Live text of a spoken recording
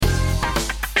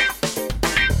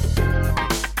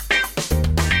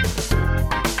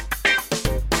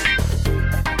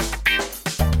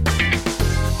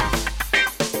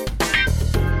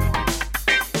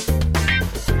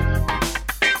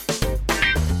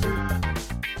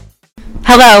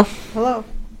Hello. Hello.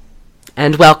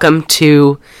 And welcome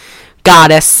to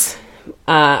Goddess.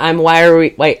 I'm why are we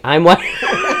doing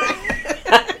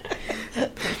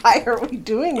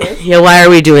this? Yeah, why are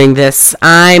we doing this?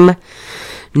 I'm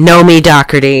Nomi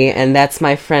Doherty, and that's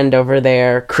my friend over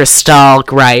there, Crystal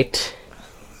Wright.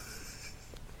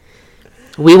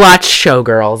 We watch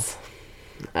Showgirls.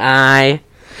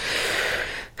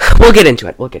 We'll get into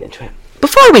it.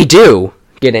 Before we do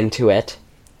get into it,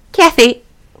 Kathy,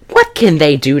 what can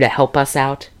they do to help us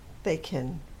out? They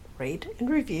can rate and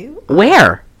review.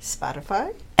 Where?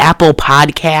 Spotify. Apple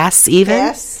Podcasts, even?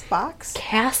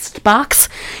 Castbox.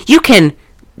 You can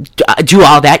do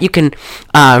all that. You can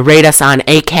rate us on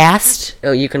Acast.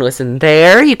 Oh, you can listen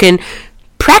there. You can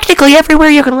practically everywhere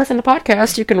you can listen to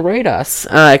podcasts, you can rate us,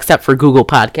 except for Google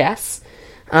Podcasts.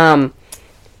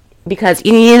 Because,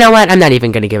 you know what? I'm not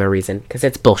even going to give a reason, because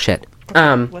it's bullshit.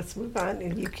 Let's move on,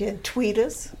 and you can tweet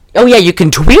us. Oh, yeah, you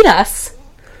can tweet us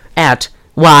at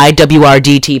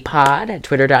YWRDTpod at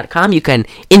twitter.com. You can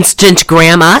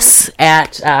Instagram us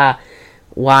at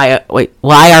why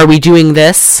are we doing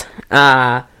this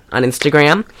on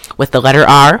Instagram with the letter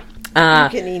R. You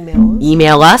can email us.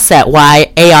 Email us at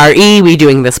YARE we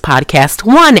doing this podcast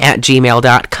 1 at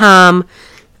gmail.com.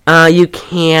 You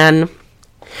can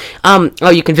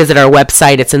you can visit our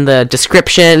website. It's in the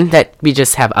description that we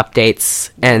just have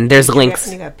updates, and there's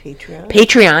links. You got Patreon.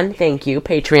 Patreon, thank you.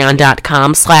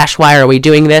 Patreon.com/why are we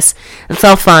doing this. It's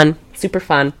all fun. Super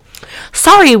fun.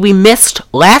 Sorry we missed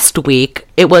last week.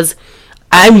 It was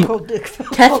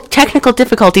technical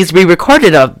difficulties. We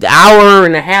recorded an hour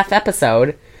and a half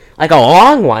episode, like a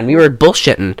long one. We were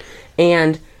bullshitting,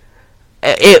 and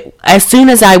as soon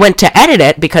as I went to edit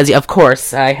it, because of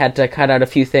course I had to cut out a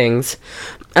few things,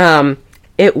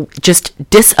 it just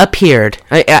disappeared.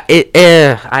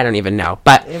 I don't even know,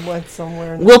 but it went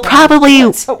somewhere.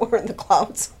 Somewhere in the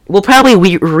clouds. We'll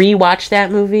probably rewatch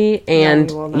that movie, and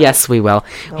no, we will not. Yes, we will.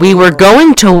 No, we were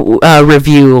going to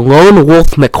review Lone Wolf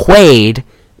McQuade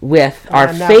with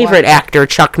our favorite actor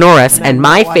Chuck Norris and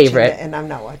my favorite, and I'm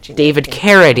not watching David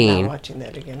Carradine. I'm not watching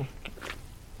that again.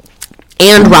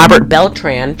 And Robert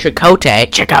Beltran,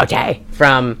 Chakotay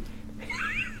from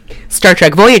Star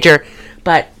Trek Voyager,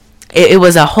 but it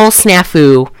was a whole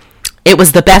snafu. It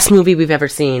was the best movie we've ever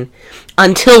seen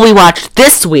until we watched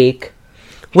this week,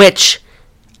 which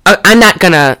I'm not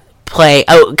gonna play.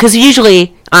 Oh, because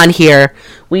usually on here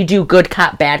we do good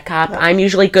cop, bad cop. I'm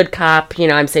usually good cop. You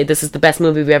know, I'm saying this is the best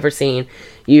movie we've ever seen.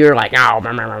 You're like, oh,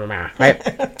 right?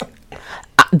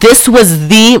 This was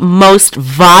the most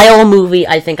vile movie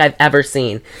I think I've ever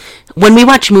seen. When we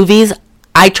watch movies,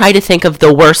 I try to think of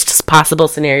the worst possible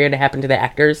scenario to happen to the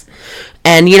actors.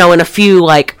 And, you know, in a few,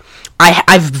 like,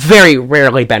 I've very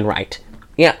rarely been right.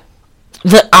 Yeah.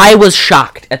 I was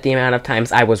shocked at the amount of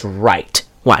times I was right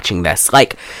watching this.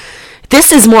 Like,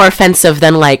 this is more offensive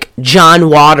than, like, John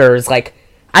Waters. Like,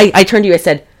 I turned to you, I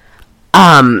said,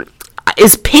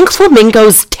 is Pink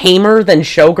Flamingos tamer than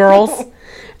Showgirls?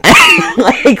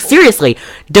 Like, seriously,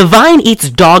 Divine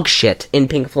eats dog shit in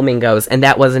Pink Flamingos, and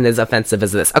that wasn't as offensive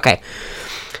as this. Okay.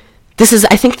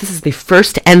 I think this is the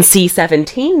first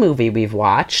NC-17 movie we've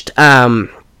watched.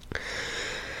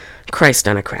 Christ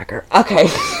on a cracker. Okay.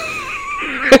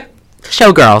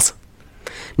 Showgirls.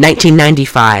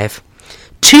 1995.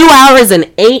 2 hours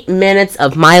and 8 minutes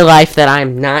of my life that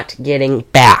I'm not getting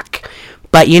back.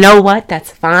 But you know what? That's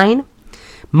fine.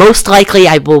 Most likely,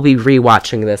 I will be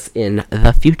rewatching this in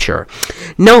the future.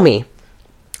 Nomi,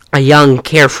 a young,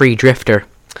 carefree drifter,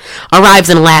 arrives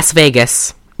in Las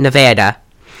Vegas, Nevada,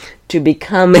 to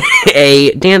become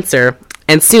a dancer,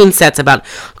 and soon sets about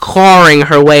clawing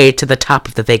her way to the top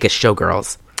of the Vegas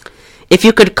Showgirls. If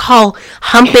you could call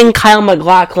humping Kyle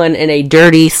MacLachlan in a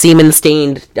dirty,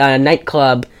 semen-stained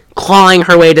nightclub clawing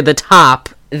her way to the top,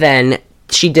 then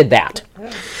she did that.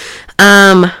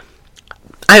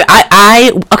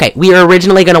 Okay, we were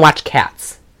originally going to watch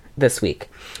Cats this week.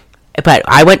 But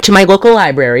I went to my local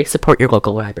library, support your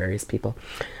local libraries, people,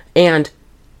 and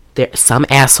some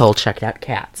asshole checked out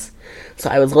Cats. So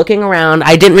I was looking around.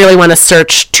 I didn't really want to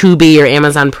search Tubi or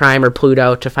Amazon Prime or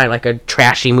Pluto to find like a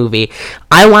trashy movie.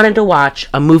 I wanted to watch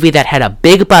a movie that had a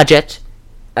big budget,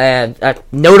 a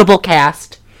notable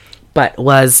cast, but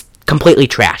was completely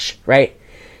trash, right?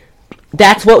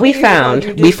 That's what we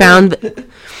found. We found...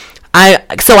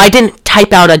 So I didn't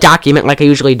type out a document like I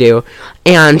usually do,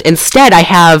 and instead I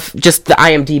have just the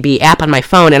IMDb app on my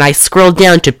phone, and I scrolled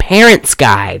down to Parents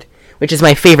Guide, which is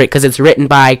my favorite because it's written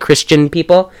by Christian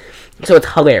people, so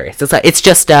it's hilarious. It's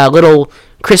just a little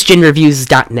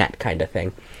ChristianReviews.net kind of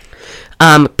thing.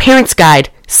 Parents Guide,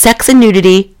 sex and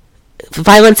nudity,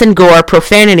 violence and gore,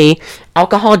 profanity,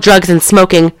 Alcohol, drugs, and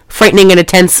smoking, frightening and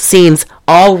intense scenes,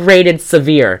 all rated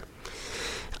severe.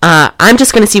 I'm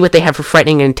just going to see what they have for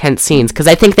frightening and intense scenes, because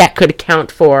I think that could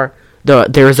account for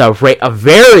there's a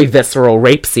very visceral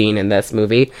rape scene in this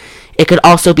movie. It could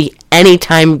also be any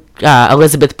time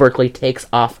Elizabeth Berkley takes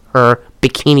off her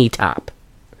bikini top.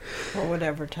 Or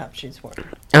whatever top she's wearing.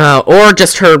 Or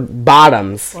just her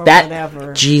bottoms. Or that,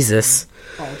 whatever. Jesus.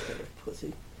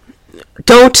 Pussy.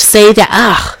 Don't say that.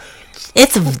 Ugh.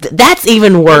 That's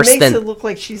even worse It makes than... it look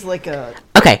like she's like a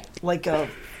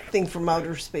thing from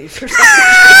outer space or something.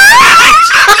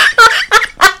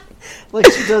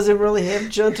 Like she doesn't really have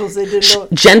genitals. They didn't know.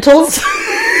 Gentles?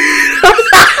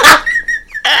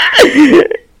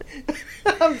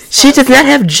 She does not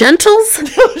have gentles?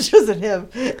 No, she doesn't have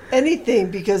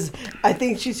anything because I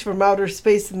think she's from outer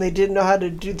space and they didn't know how to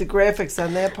do the graphics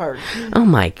on that part. Oh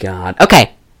my god.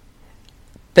 Okay.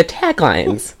 The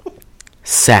taglines.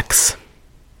 Sex,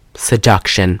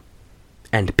 seduction,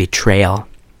 and betrayal.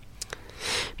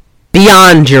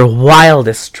 Beyond your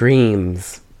wildest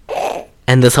dreams.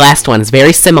 And this last one is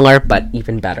very similar, but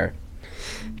even better.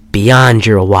 Beyond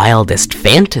your wildest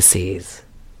fantasies.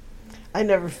 I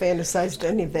never fantasized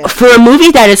any of that. For a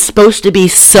movie that is supposed to be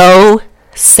so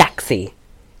sexy,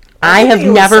 I have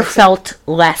never felt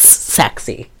less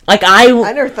sexy. Like I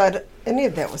never thought any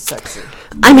of that was sexy.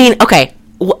 I mean, okay,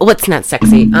 what's not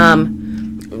sexy?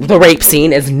 The rape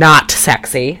scene is not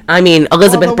sexy. I mean,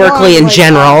 Elizabeth Berkley in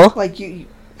general. Like you,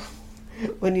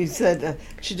 when you said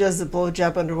she does the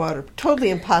blowjob underwater, totally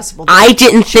impossible. I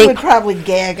didn't she would probably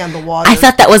gag on the water. I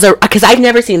thought that was because I've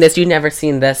never seen this. You've never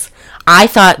seen this. I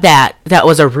thought that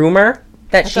was a rumor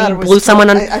that she blew someone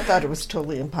on. I thought it was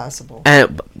totally impossible.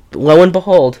 Lo and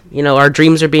behold, our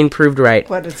dreams are being proved right.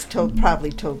 But it's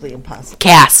probably totally impossible.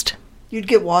 Cast. You'd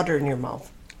get water in your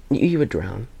mouth. You would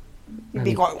drown. You'd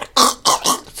be going.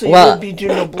 So you wouldn't be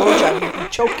doing no blowjob. You'd be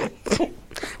choking.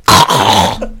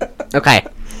 Okay.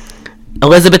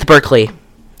 Elizabeth Berkley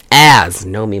as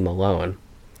Nomi Malone.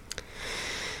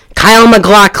 Kyle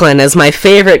MacLachlan as my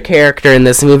favorite character in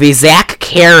this movie, Zach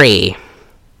Carey.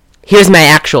 Here's my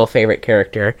actual favorite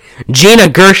character, Gina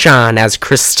Gershon as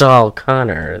Crystal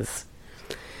Connors.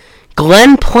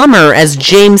 Glenn Plummer as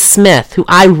James Smith, who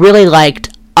I really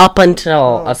liked up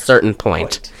until a certain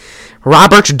point.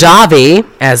 Robert Davi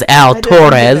as Al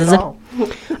Torres.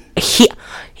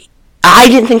 I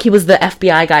didn't think he was the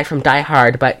FBI guy from Die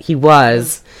Hard, but he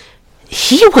was.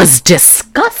 He was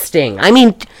disgusting. I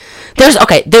mean,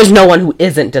 there's no one who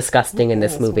isn't disgusting in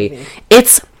this movie.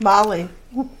 It's Molly.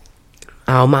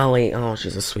 Oh, Molly. Oh,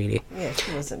 she's a sweetie. Yeah,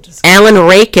 she wasn't disgusting. Alan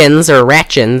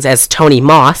Ratchins as Tony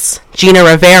Moss. Gina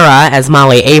Rivera as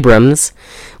Molly Abrams.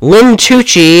 Lynn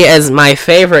Tucci as my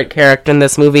favorite character in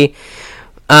this movie.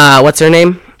 What's her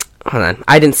name? Hold on.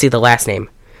 I didn't see the last name.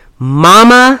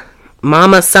 Mama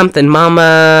something.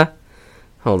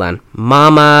 Hold on.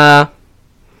 Mama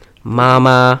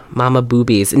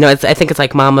Boobies. No, I think it's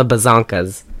like Mama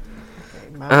Bazonkas.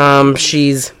 Okay,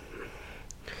 she's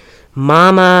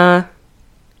Mama.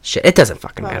 Shit, it doesn't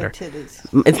fucking matter.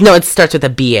 It starts with a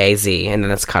B-A-Z, and then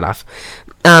it's cut off.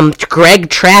 Greg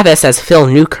Travis as Phil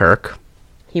Newkirk.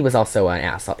 He was also an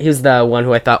asshole. He was the one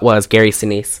who I thought was Gary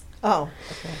Sinise. Oh,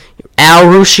 okay. Al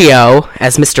Ruscio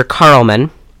as Mr.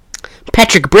 Carlman.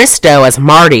 Patrick Bristow as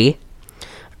Marty.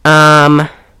 I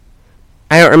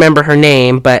don't remember her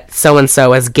name, but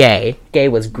so-and-so as Gay. Gay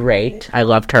was great. I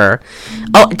loved her.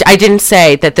 Oh, I didn't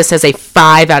say that this has a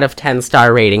 5 out of 10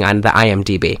 star rating on the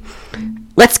IMDb.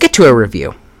 Let's get to a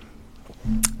review.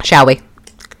 Shall we?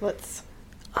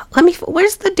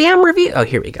 Where's the damn review? Oh,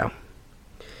 here we go.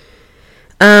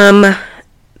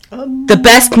 The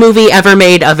best movie ever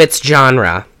made of its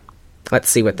genre. Let's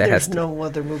see what that has. There's no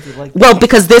other movie like that. Well,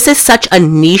 because this is such a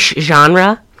niche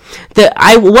genre.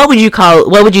 What would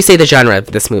you say the genre of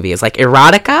this movie is? Like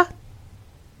erotica?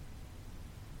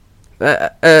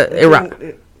 I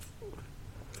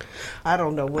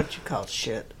don't know what you call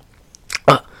shit.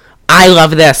 I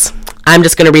love this. I'm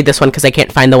just going to read this one because I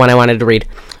can't find the one I wanted to read.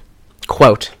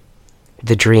 Quote,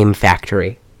 The Dream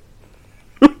Factory.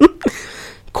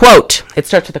 Quote, it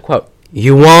starts with a quote.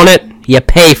 You want it, you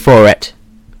pay for it.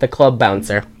 The club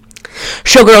bouncer.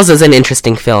 Showgirls is an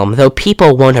interesting film, though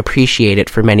people won't appreciate it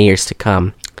for many years to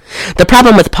come. The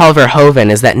problem with Paul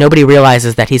Verhoeven is that nobody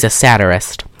realizes that he's a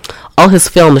satirist. All his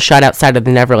films shot outside of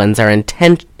the Netherlands are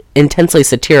intensely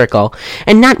satirical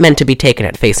and not meant to be taken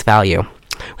at face value.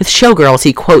 With Showgirls,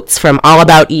 he quotes from All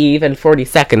About Eve and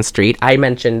 42nd Street. I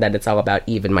mentioned that it's All About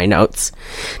Eve in my notes.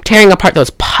 Tearing apart those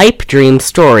pipe dream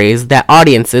stories that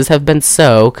audiences have been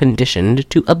so conditioned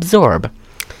to absorb.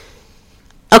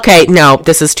 Okay, no,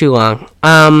 this is too long.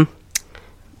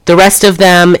 The The rest of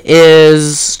them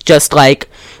is just like,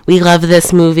 we love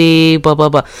this movie, blah, blah,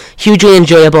 blah. Hugely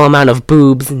enjoyable amount of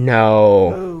boobs.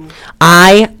 No. Ooh.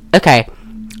 I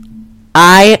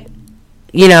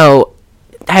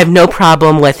have no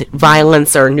problem with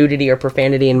violence or nudity or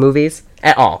profanity in movies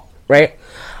at all, right?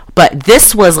 But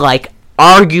this was, like,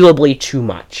 arguably too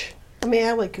much. I mean,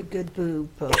 I like a good boob,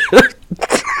 but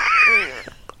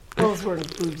those weren't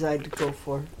the boobs I'd go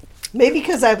for. Maybe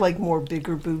because I like more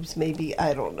bigger boobs, maybe.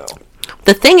 I don't know.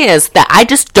 The thing is that I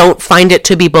just don't find it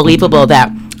to be believable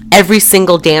that every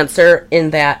single dancer in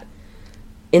the,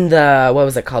 what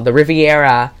was it called? The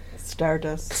Riviera...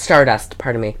 Stardust,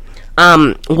 pardon me.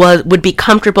 Would be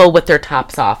comfortable with their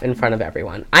tops off in front of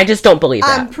everyone. I just don't believe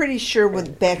that. I'm pretty sure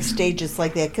with backstage it's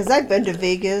like that, because I've been to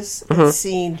Vegas and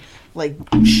seen like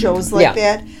shows like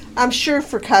that. I'm sure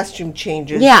for costume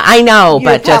changes. Yeah, I know,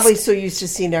 you're but probably so used to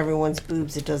seeing everyone's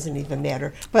boobs it doesn't even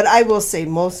matter. But I will say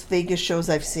most Vegas shows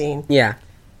I've seen,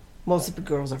 most of the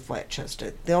girls are flat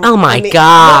chested. Oh my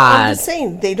God! I'm just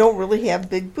saying they don't really have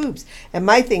big boobs. And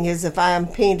my thing is, if I'm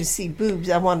paying to see boobs,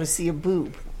 I want to see a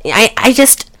boob.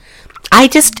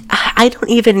 I don't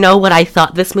even know what I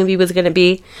thought this movie was going to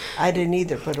be. I didn't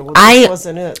either, but it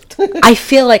wasn't it. I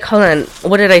feel like, hold on,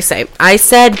 what did I say? I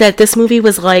said that this movie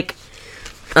was like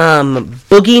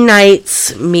Boogie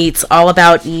Nights meets All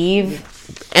About Eve,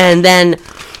 and then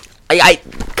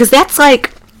because that's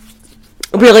like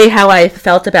really how I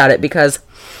felt about it, because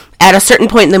at a certain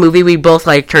point in the movie we both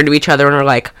like turned to each other and were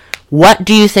like, what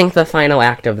do you think the final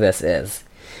act of this is?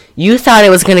 You thought it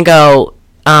was going to go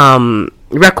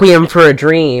Requiem for a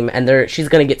Dream, and she's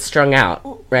going to get strung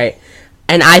out, right?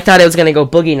 And I thought it was going to go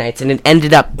Boogie Nights, and it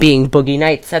ended up being Boogie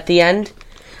Nights at the end.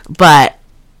 But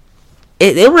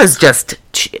it was just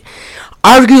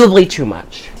arguably too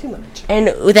much. Too much. And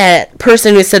that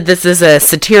person who said this is a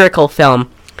satirical film,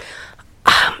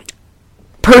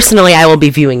 personally, I will be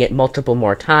viewing it multiple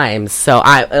more times, so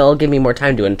it'll give me more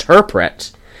time to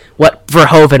interpret what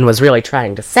Verhoeven was really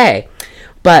trying to say.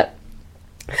 But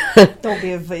don't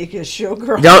be a Vegas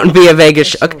showgirl. Don't be a Vegas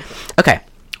show. Okay.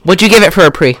 What'd you give it for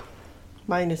a pre?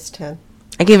 -10.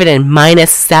 I gave it a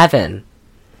 -7.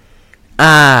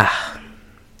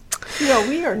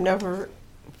 We are never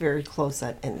very close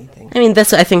on anything. I mean,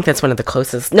 I think that's one of the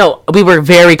closest. No, we were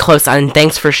very close on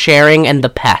Thanks for Sharing and The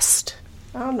Pest.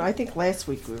 I don't know. I think last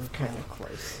week we were kind of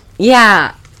close.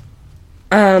 Yeah.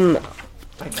 I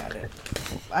got it.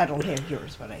 I don't have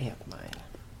yours, but I have mine.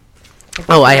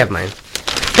 I have mine.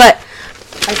 But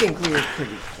I think we were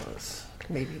pretty close.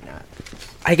 Maybe not.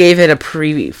 I gave it a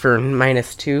pre for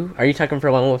 -2. Are you talking for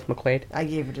Alone with McQuaid? I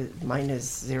gave it a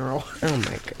 -0. Oh my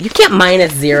God. You can't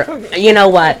 -0. You know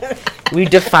what? We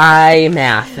defy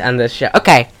math on this show.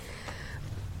 Okay.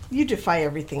 You defy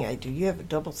everything I do. You have a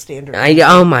double standard.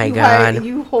 Oh my God.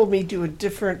 You hold me to a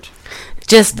different...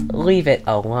 Just leave it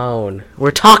alone.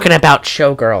 We're talking about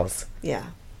showgirls. Yeah.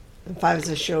 If I was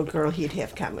a showgirl, he'd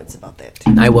have comments about that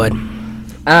too. I would.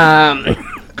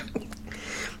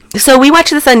 So we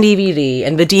watched this on DVD,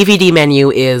 and the DVD menu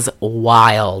is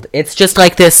wild. It's just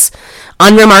like this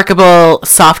unremarkable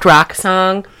soft rock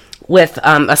song with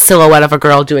a silhouette of a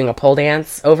girl doing a pole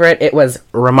dance over it. It was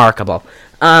remarkable.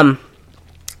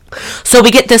 So we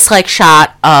get this like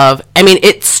shot of, I mean,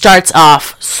 it starts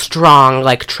off strong,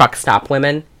 like truck stop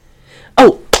women.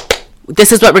 Oh,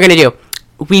 this is what we're going to do.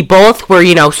 We both were,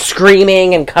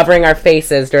 screaming and covering our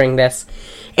faces during this.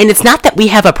 And it's not that we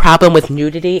have a problem with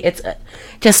nudity. It's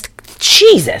just,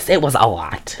 Jesus, it was a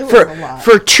lot. It was a lot.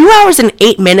 For 2 hours and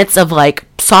 8 minutes of, like,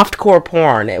 softcore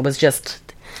porn, it was just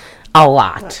a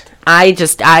lot. What? I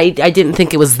didn't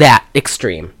think it was that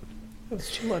extreme. It was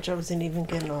too much. I wasn't even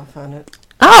getting off on it.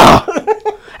 Oh!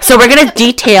 So we're going to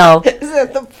detail... Is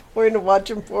that the point of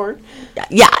watching porn?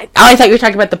 Yeah. Oh, I thought you were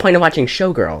talking about the point of watching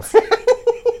Showgirls.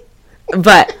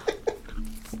 But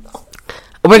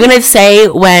we're going to say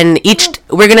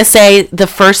we're going to say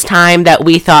the first time that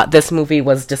we thought this movie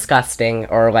was disgusting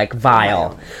or like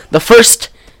vile. The first,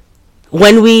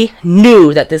 when we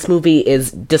knew that this movie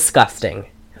is disgusting.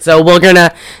 So we're going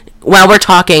to, while we're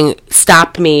talking,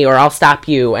 stop me or I'll stop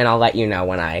you and I'll let you know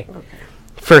when I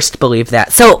first believe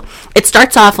that. So it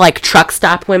starts off like truck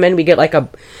stop women. We get like a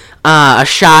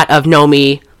shot of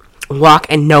Nomi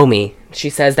and Nomi. She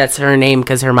says that's her name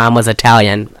because her mom was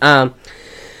Italian.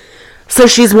 So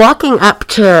she's walking up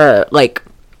to, like...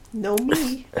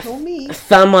 Nomi.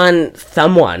 Thumb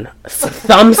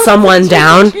someone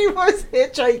down. She was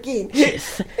hitchhiking.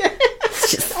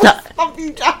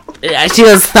 She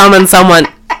was thumbing someone.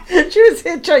 She was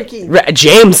hitchhiking.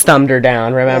 James thumbed her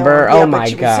down, remember? Oh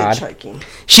my God. Was hitchhiking.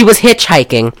 She was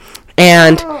hitchhiking.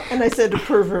 And I said a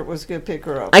pervert was going to pick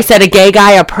her up. I said a gay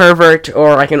guy, a pervert,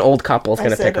 or like an old couple is going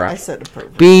to pick her up. I said a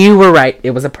pervert. B, you were right. It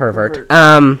was a pervert.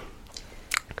 And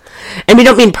we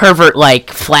don't mean pervert like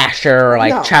flasher or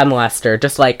like child molester,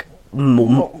 just like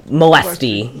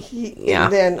molesty. Yeah.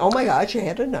 And then, oh my God, she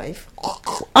had a knife.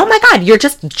 Oh my God, you're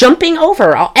just jumping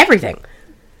over everything.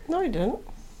 No, I didn't.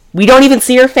 We don't even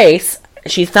see her face.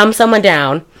 She thumbs someone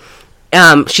down.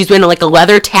 She's wearing like a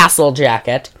leather tassel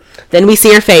jacket. Then we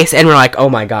see her face, and we're like, oh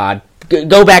my God,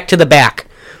 go back to the back.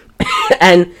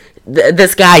 And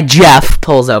this guy, Jeff,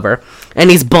 pulls over, and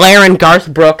he's blaring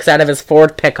Garth Brooks out of his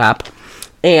Ford pickup.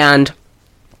 And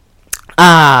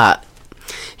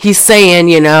he's saying,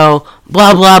 blah,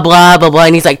 blah, blah, blah, blah.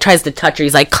 And he's like, tries to touch her.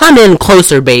 He's like, come in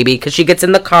closer, baby. Because she gets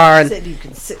in the car. And said you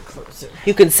can sit closer.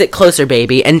 You can sit closer,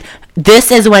 baby. And this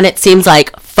is when it seems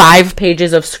like 5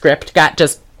 pages of script got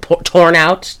just torn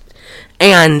out.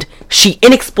 And she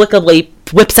inexplicably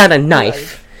whips out a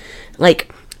knife.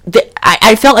 Like,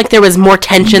 I felt like there was more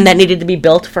tension that needed to be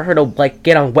built for her to, like,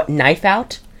 get a knife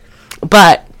out.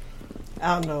 But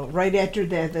I don't know. Right after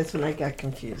that, that's when I got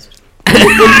confused.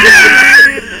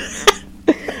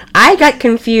 I got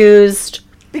confused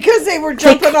because they were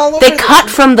jumping all over. They cut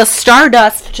from the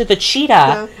Stardust to the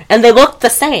cheetah, and they looked the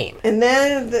same. And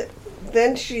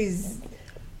then she's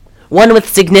one with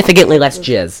significantly less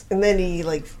jizz. And then he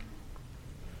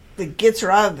gets her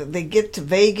out. They get to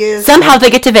Vegas. Somehow they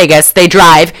get to Vegas. They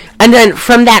drive, and then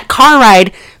from that car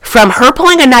ride, from her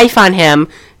pulling a knife on him,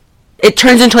 it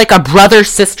turns into like a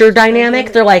brother-sister dynamic.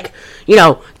 Mm-hmm. They're like,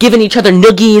 giving each other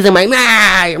noogies and like,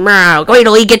 wait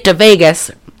till we get to Vegas.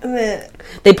 And then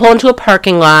they pull into a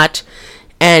parking lot,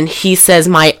 and he says,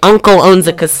 my uncle owns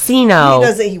a casino. He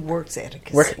doesn't. He works at a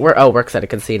casino. Works at a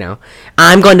casino.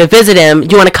 I'm going to visit him. Do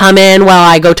you want to come in while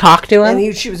I go talk to him?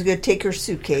 And she was going to take her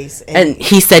suitcase. And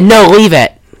he said, no, leave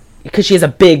it. Because she has a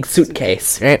big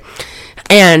suitcase, right?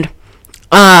 And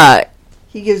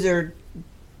he gives her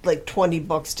like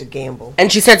 $20 to gamble.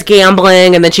 And she starts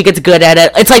gambling, and then she gets good at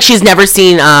it. It's like she's never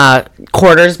seen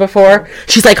quarters before.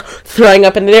 She's like throwing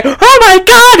up in the air. Oh my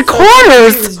God,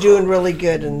 quarters! She was doing really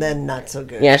good, and then not so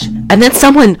good. Yeah, and then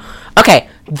someone. Okay,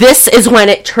 this is when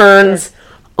it turns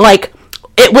like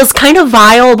it was kind of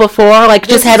vile before. Like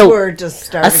just had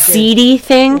a seedy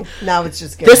thing. Now it's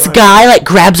just this guy like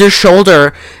grabs her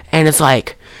shoulder and is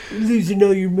like, losing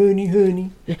all your money,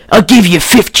 honey. I'll give you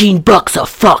 $15 a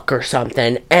fuck or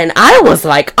something. And I was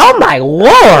like, oh my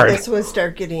Lord. That's when it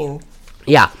started getting.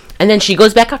 Yeah. And then she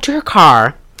goes back up to her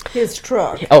car. His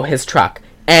truck. Oh, his truck.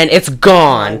 And it's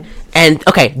gone. And,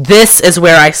 okay, this is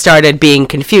where I started being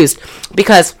confused.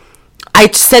 Because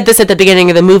I said this at the beginning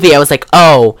of the movie. I was like,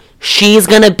 oh, she's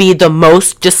going to be the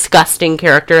most disgusting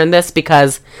character in this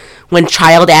because when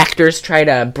child actors try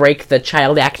to break the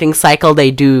child acting cycle,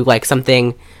 they do, like,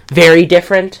 something very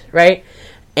different, right?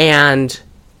 And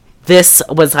this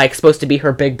was like supposed to be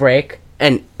her big break,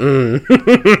 and yeah,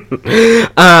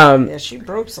 she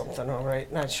broke something, all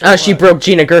right. Not sure. She broke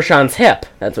Gina Gershon's hip.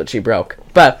 That's what she broke.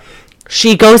 But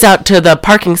she goes out to the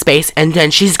parking space, and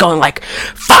then she's going like,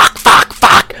 "Fuck, fuck,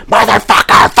 fuck,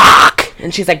 motherfucker, fuck,"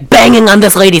 and she's like banging on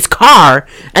this lady's car,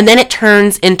 and then it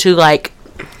turns into like,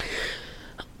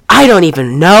 I don't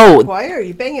even know. Why are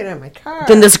you banging on my car?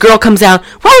 Then this girl comes out,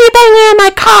 why are you banging on my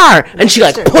car? And she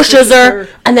like pushes her,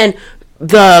 and then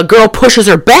the girl pushes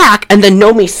her back, and then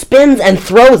Nomi spins and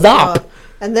throws up.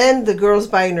 And then the girl's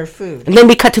buying her food. And then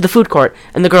we cut to the food court,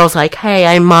 and the girl's like, hey,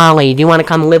 I'm Molly. Do you want to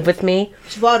come live with me?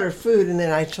 She bought her food, and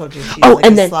then I told you she's like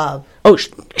a slob. Oh,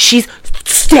 she's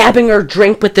stabbing her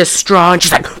drink with this straw, and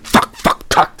she's like, fuck, fuck,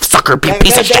 fuck, sucker,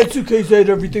 piece of shit. That suitcase had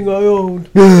everything I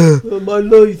owned. My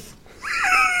life.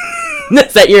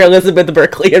 Is that your Elizabeth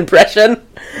Berkley impression?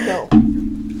 No.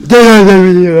 That's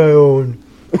everything I own.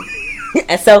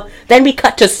 And so then we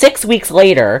cut to 6 weeks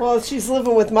later. Well, she's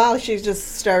living with Molly. She's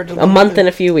just started a month and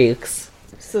a few weeks.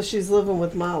 So she's living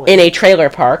with Molly in a trailer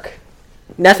park.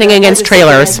 Nothing against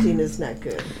trailers. The acting is not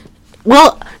good.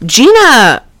 Well,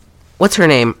 Gina, what's her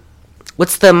name?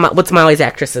 What's Molly's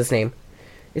actress's name?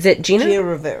 Is it Gina? Gia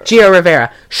Rivera. Gia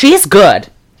Rivera. She's good.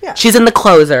 Yeah. She's in The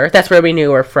Closer. That's where we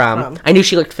knew her from. I knew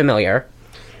she looked familiar.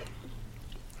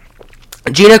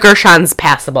 Gina Gershon's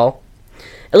passable.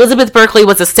 Elizabeth Berkley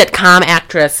was a sitcom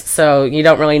actress, so you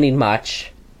don't really need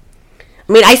much.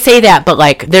 I mean, I say that, but,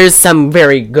 like, there's some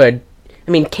very good...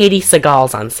 I mean, Katie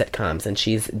Sagal's on sitcoms, and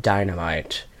she's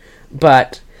dynamite.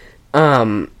 But,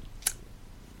 there's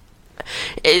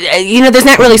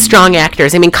not really strong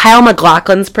actors. I mean, Kyle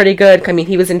MacLachlan's pretty good. I mean,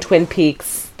 he was in Twin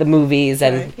Peaks, the movies,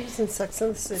 and... Right. He was in Sex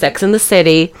and the City. Sex and the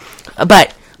City.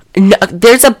 But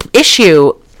there's a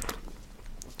issue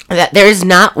that there's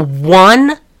not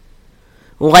one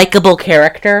likable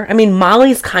character. I mean,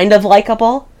 Molly's kind of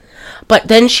likable, but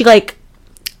then she, like,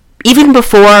 even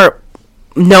before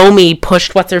Nomi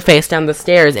pushed what's-her-face down the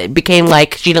stairs, it became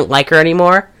like she didn't like her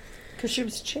anymore. Because she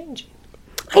was changing.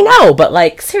 I know, but,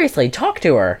 like, seriously, talk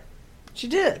to her. She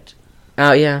did.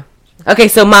 Oh, yeah. Okay,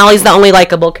 so Molly's the only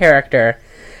likable character.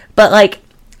 But, like,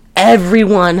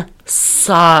 everyone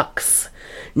sucks.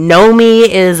 Nomi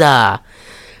is a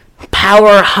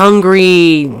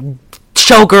power-hungry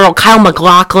showgirl. Kyle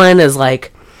MacLachlan is,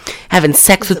 like, having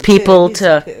sex with people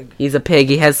He's a pig.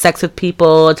 He has sex with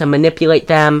people to manipulate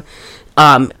them.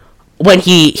 When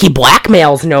he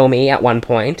blackmails Nomi at one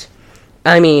point.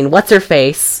 I mean, what's her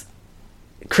face?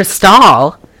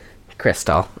 Crystal,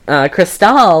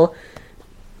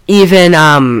 even,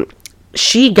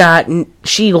 she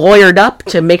lawyered up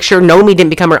to make sure Nomi didn't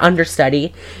become her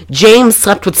understudy. James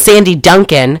slept with Sandy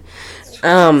Duncan.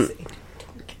 Who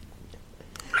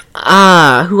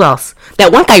else?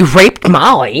 That one guy raped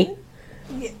Molly.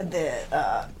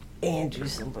 Yeah, Andrew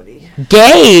somebody.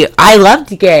 Gay. I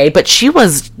loved Gay, but she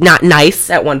was not nice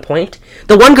at one point.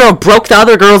 The one girl broke the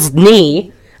other girl's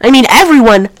knee. I mean,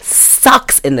 everyone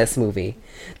sucks in this movie.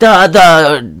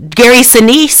 The Gary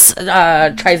Sinise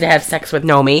tries to have sex with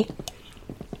Nomi.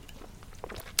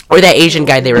 Or that Asian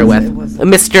guy they were with.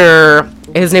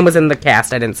 His name was in the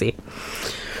cast, I didn't see.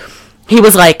 He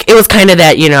was like, it was kind of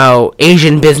that,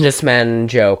 Asian businessman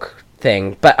joke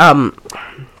thing. But,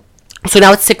 so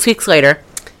now it's 6 weeks later,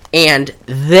 and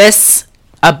this,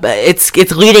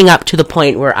 it's leading up to the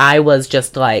point where I was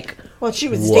just like, well, she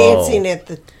was whoa. dancing at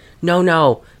the...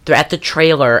 No, they're at the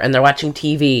trailer, and they're watching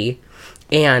TV,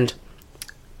 and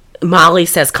Molly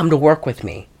says, come to work with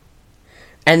me.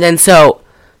 And then so,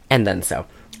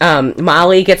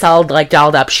 Molly gets all, like,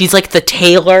 dolled up. She's, like, the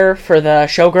tailor for the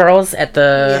showgirls at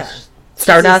the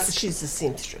Stardust. She's a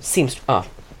seamstress.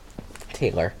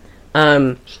 Tailor.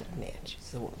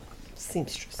 She's a woman.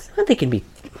 Seamstress. Well, they can be.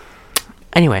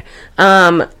 Anyway,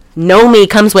 Nomi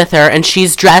comes with her, and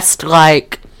she's dressed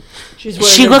like... She's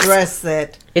wearing a dress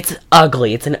that... It's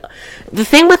ugly. The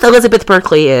thing with Elizabeth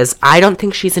Berkley is, I don't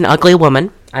think she's an ugly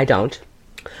woman. I don't.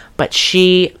 But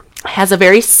she has a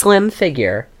very slim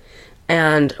figure.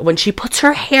 And when she puts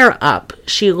her hair up,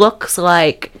 she looks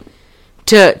like,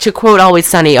 to quote Always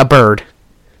Sunny, a bird.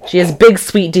 She has big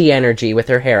Sweet D energy with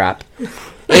her hair up.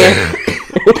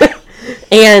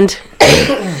 And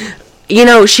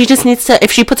she just needs to,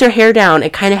 if she puts her hair down,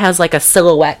 it kind of has like a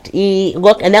silhouette-y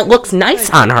look, and that looks nice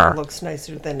on her. It looks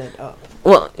nicer than it up.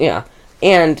 Well, yeah.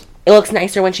 And it looks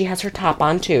nicer when she has her top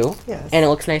on, too. Yes. And it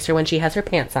looks nicer when she has her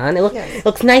pants on. It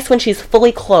looks nice when she's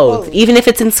fully clothed, even if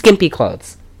it's in skimpy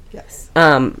clothes. Yes.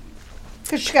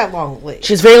 Because she got long legs.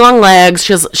 She has very long legs.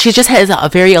 She just has a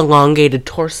very elongated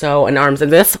torso and arms.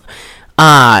 And this,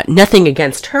 nothing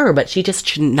against her, but she just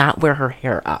should not wear her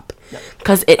hair up.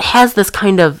 Because it has this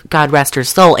kind of, God rest her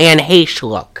soul, Anne Heche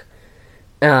look.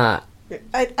 I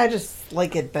just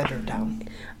like it better down.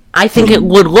 I think it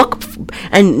would look...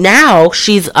 And now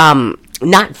she's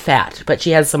not fat, but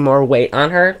she has some more weight on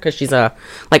her, because she's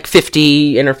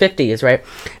 50, in her 50s, right?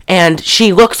 And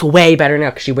she looks way better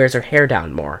now because she wears her hair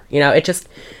down more. It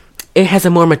has a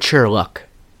more mature look,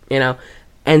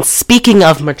 And speaking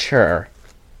of mature,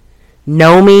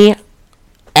 Nomi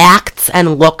acts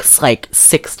and looks like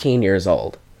 16 years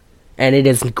old. And it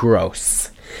is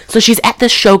gross. So she's at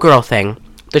this showgirl thing.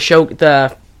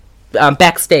 The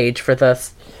backstage for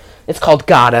this... It's called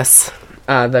Goddess,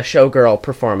 the showgirl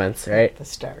performance, right? The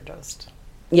Stardust.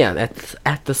 Yeah, that's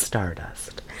at the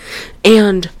Stardust.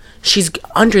 And she's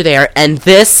under there, and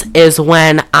this is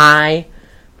when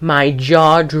my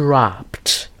jaw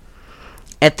dropped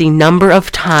at the number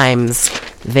of times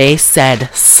they said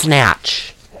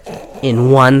snatch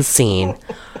in one scene.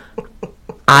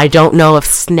 I don't know if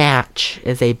snatch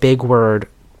is a big word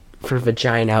for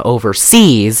vagina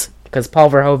overseas, because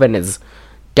Paul Verhoeven is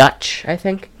Dutch, I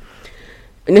think.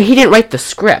 No, he didn't write the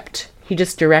script. He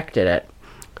just directed it.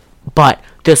 But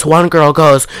this one girl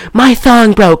goes, my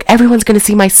thong broke. Everyone's going to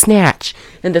see my snatch.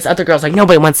 And this other girl's like,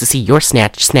 nobody wants to see your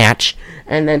snatch.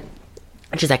 And then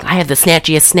she's like, I have the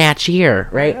snatchiest snatch here,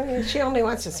 right? She only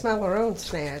wants to smell her own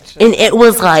snatch. And it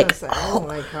was like, oh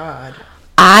my God.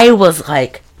 I was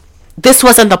like, this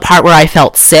wasn't the part where I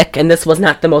felt sick, and this was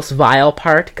not the most vile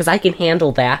part, because I can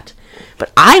handle that.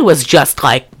 But I was just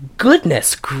like,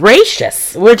 goodness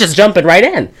gracious. We're just jumping right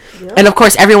in. Yep. And of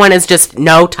course, everyone is just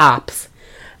no tops.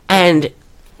 And,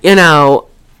 there's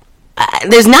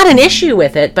not an issue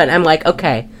with it, but I'm like,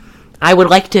 okay, I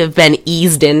would like to have been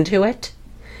eased into it.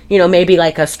 Maybe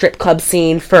like a strip club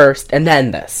scene first, and then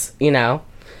this,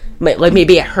 like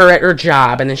maybe her at her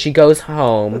job, and then she goes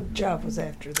home. The job was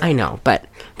after that. I know, but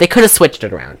they could have switched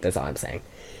it around. That's all I'm saying.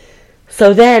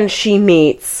 So then she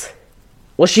meets.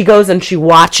 Well, she goes and she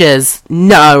watches.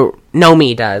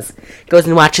 Nomi does goes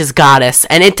and watches Goddess,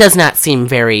 and it does not seem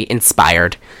very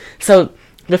inspired. So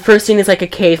the first scene is like a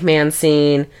caveman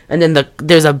scene, and then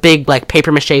there's a big like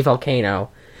paper mache volcano.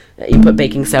 You put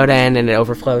baking soda in, and it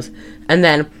overflows, and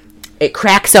then it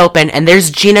cracks open, and there's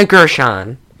Gina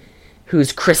Gershon,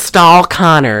 who's Crystal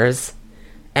Connors,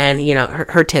 and,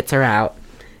 her tits are out,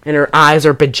 and her eyes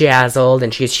are bejazzled,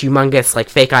 and she has humongous, like,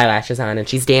 fake eyelashes on, and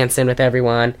she's dancing with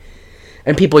everyone,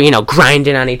 and people,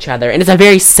 grinding on each other, and it's a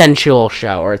very sensual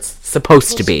show, or it's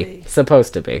supposed to be.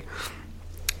 Supposed to be.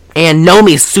 And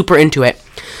Nomi's super into it,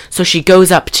 so she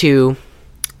goes up to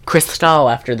Crystal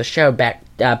after the show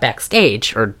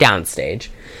backstage, or downstage,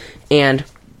 and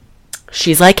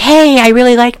she's like, hey, I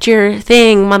really liked your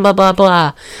thing, blah, blah, blah,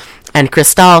 blah. And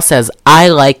Crystal says, I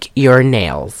like your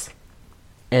nails.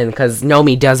 And because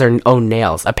Nomi does her own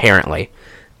nails, apparently.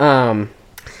 And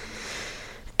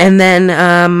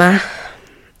then,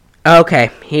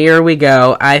 okay, here we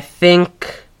go. I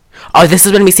think, this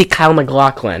is when we see Kyle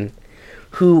MacLachlan.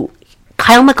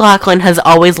 Kyle MacLachlan has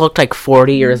always looked like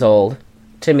 40 years old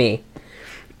to me.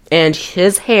 And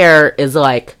his hair is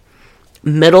like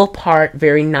middle part,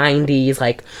 very 90s,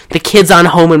 like the kids on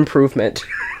Home Improvement.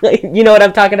 Like, you know what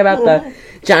I'm talking about? The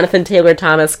Jonathan Taylor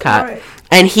Thomas cut. Right.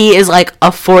 And he is like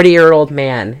a 40-year-old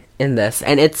man in this.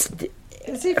 And it's...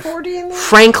 Is he 40 in this?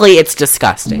 Frankly, it's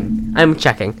disgusting. I'm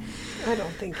checking. I don't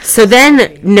think so.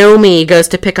 Then Nomi goes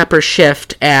to pick up her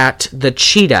shift at the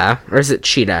Cheetah. Or is it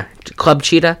Cheetah? Club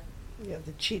Cheetah? Yeah,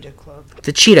 the Cheetah Club.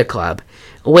 The Cheetah Club.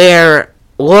 Where,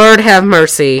 Lord have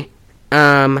mercy,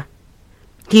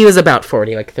 he was about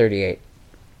 40, like 38.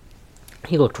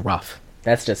 He looked rough.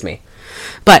 That's just me.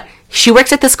 But she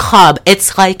works at this club.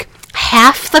 It's like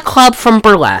half the club from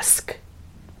Burlesque.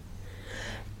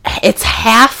 It's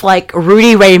half like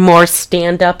Rudy Ray Moore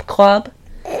stand-up club.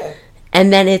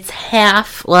 And then it's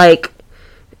half like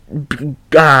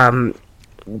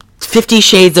 50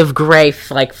 Shades of Grey,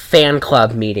 like fan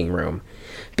club meeting room.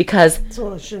 Because...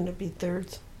 So shouldn't it be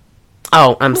thirds?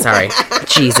 Oh, I'm sorry.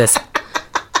 Jesus.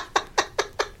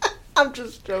 I'm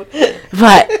just joking.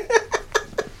 But...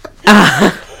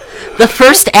 the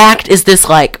first act is this,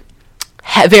 like,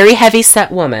 very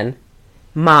heavy-set woman,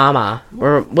 Mama,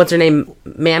 or what's her name,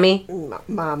 Mammy?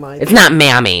 Mama. It's not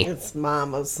Mammy. It's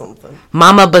Mama something.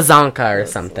 Mama Bazanka or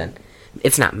something.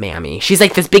 It's not Mammy. She's,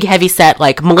 like, this big heavy-set,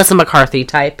 like, Melissa McCarthy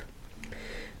type.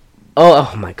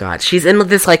 Oh, my God. She's in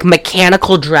this, like,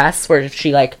 mechanical dress where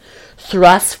she, like,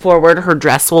 thrusts forward, her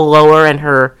dress will lower, and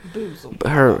her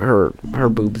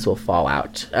boobs will fall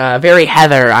out. Very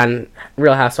Heather on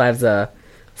Real Housewives of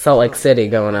Salt Lake City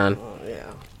going on.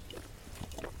 Yeah.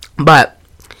 But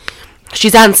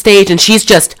she's on stage and she's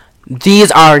just,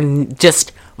 these are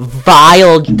just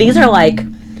vile, these are like,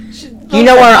 you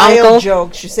know our uncle?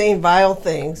 Jokes. She's saying vile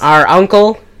things. Our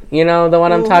uncle, you know, the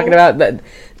one I'm talking about?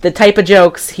 The type of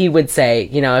jokes he would say,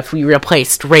 you know, if we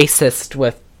replaced racist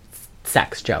with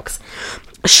sex jokes.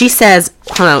 She says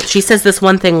this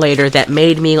one thing later that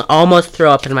made me almost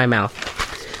throw up in my mouth.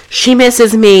 She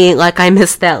misses me like I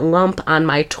missed that lump on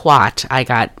my twat I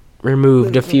got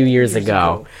removed a few years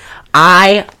ago.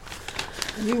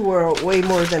 You were way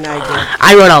more than I did.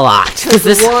 I wrote a lot.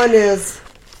 The one is,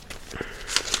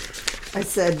 I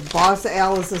said, Boss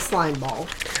Al is a slime ball.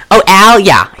 Oh, Al,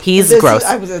 yeah, he's gross.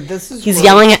 He's gross.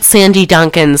 Yelling at Sandy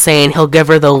Duncan saying he'll give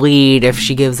her the lead if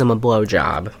she gives him a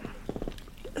blowjob.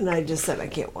 And I just said, I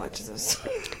can't watch this.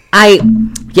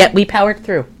 Yet we powered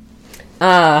through.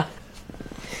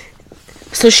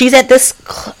 So she's at this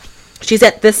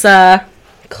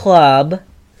club.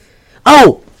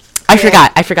 Oh, I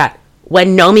forgot.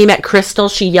 When Nomi met Crystal,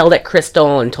 she yelled at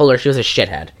Crystal and told her she was a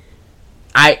shithead.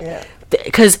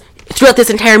 Because throughout this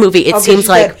entire movie, it seems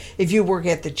like... if you work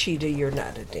at the Cheetah, you're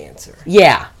not a dancer.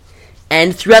 Yeah.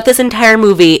 And throughout this entire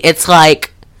movie, it's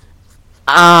like...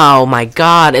 Oh, my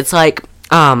God. It's like...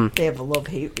 They have a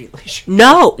love-hate relationship.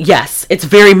 No, yes. It's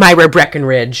very Myra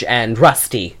Breckenridge and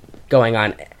Rusty going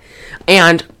on.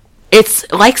 And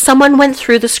it's like someone went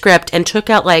through the script and took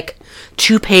out, like,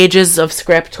 2 pages of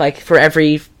script, like, for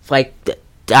every, like,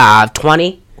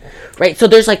 20. Right? So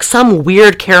there's, like, some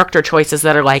weird character choices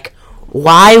that are like,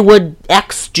 why would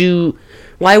X person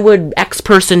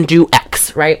do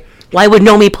X, right? Why would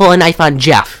Nomi pull a knife on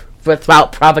Jeff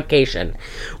without provocation?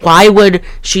 Why would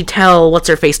she tell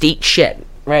what's-her-face to eat shit,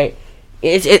 right?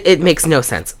 It makes no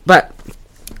sense. But,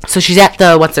 so she's at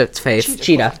the what's-its-face,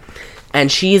 Cheetah,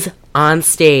 and she's on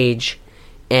stage,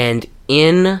 and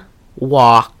in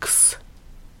walks...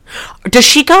 Does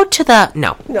she go to the...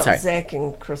 No, sorry. Zach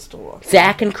and Crystal walk in.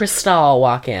 Zach and Crystal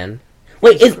walk in.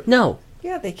 Wait, no.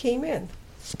 Yeah, they came in.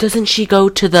 Doesn't she go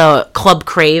to the Club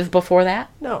Crave before that?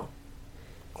 No.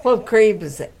 Club Crave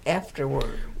is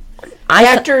afterward.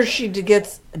 After she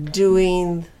gets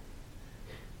doing...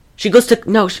 She goes to...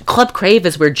 No, Club Crave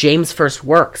is where James first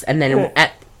works. And then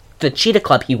at the Cheetah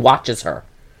Club, he watches her.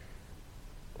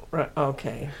 Right,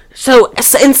 okay. So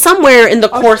in somewhere in the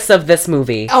course of this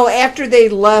movie... Oh, after they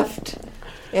left...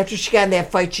 After she got in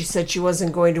that fight, she said she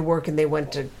wasn't going to work, and they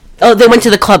went to... Oh, they went to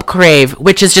the Club Crave,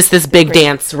 which is just this big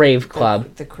dance rave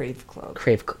club. The Crave Club.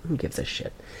 Who gives a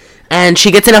shit? And she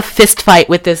gets in a fist fight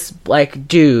with this, like,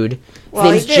 dude. His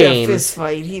name's he did James. a fist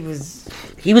fight.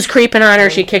 He was creeping on her.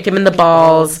 She kicked him in the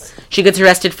balls. She gets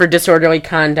arrested for disorderly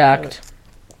conduct.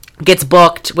 Gets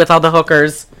booked with all the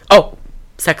hookers. Oh,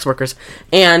 sex workers.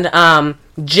 And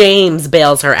James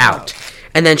bails her out.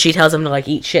 And then she tells him to, like,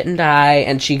 eat shit and die.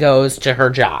 And she goes to her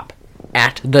job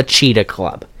at the Cheetah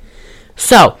Club.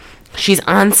 So, she's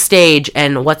on stage,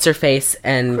 and what's-her-face,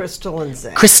 and... Crystal and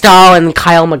Zach. Crystal and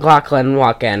Kyle MacLachlan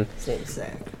walk in. Same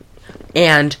Zach.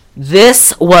 And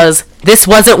this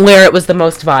wasn't where it was the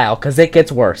most vile, because it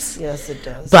gets worse. Yes, it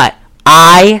does. But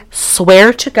I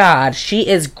swear to God, she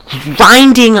is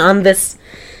grinding on this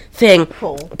thing.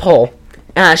 Pole.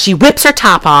 She whips her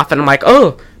top off, and I'm like,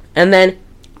 oh. And then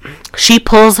she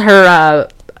pulls her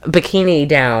bikini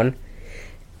down,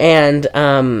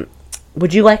 and...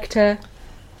 would you like to...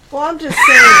 Well, I'm just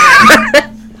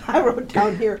saying... I wrote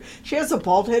down here, she has a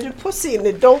bald-headed pussy and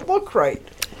it don't look right.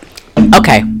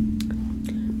 Okay.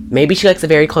 Maybe she likes a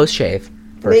very close shave.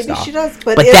 Maybe she does,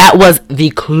 but that was the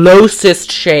closest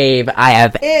shave I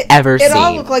have ever seen. It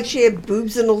all looked like she had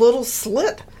boobs in a little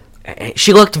slit.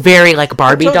 She looked very like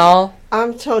Barbie doll.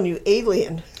 I'm telling you,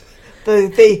 Alien.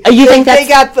 Think they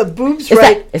got the boobs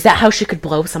right. Is that how she could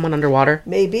blow someone underwater?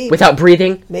 Maybe. Without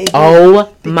breathing? Maybe.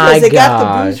 Oh, my God. Because they got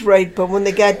the boobs right, but when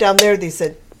they got down there, they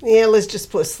said, yeah, let's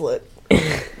just put a slit.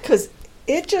 Because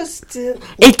it just didn't.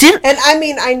 It didn't. And I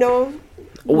mean, I know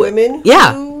women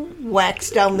who wax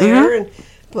down there,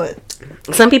 but...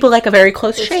 Some people like a very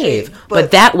close shave, but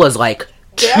that was like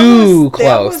too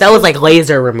close. That was like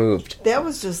laser removed. That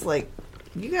was just like,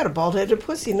 you got a bald-headed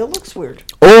pussy and it looks weird.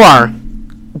 Or...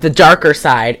 the darker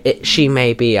side, she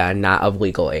may be not of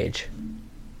legal age.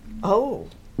 Oh.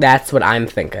 That's what I'm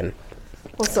thinking.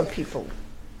 Well, some people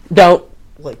don't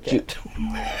like that.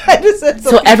 I just said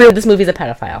this movie's a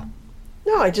pedophile.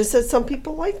 No, I just said some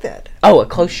people like that. Oh, a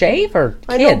close shave or kids?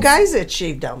 I know guys that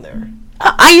shave down there.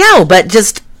 I know, but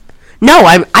just... No,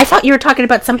 I thought you were talking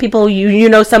about some people, you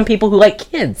know some people who like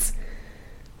kids.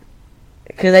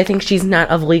 Because I think she's not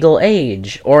of legal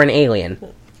age or an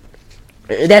alien.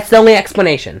 That's the only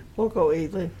explanation. We'll go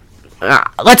alien.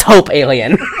 Let's hope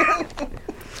alien.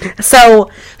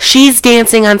 So, she's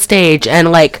dancing on stage,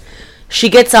 and, like, she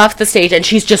gets off the stage, and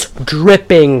she's just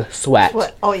dripping sweat.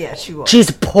 Oh, yeah, she was. She's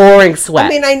pouring sweat. I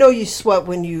mean, I know you sweat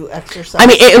when you exercise. I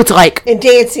mean, it's like... And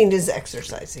dancing is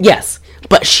exercising. Yes.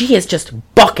 But she is just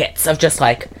buckets of just,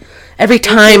 like, every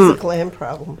time... She has a gland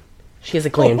problem. She has a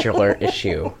glandular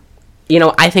issue. You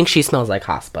know, I think she smells like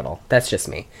hospital. That's just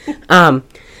me.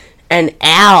 And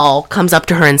Al comes up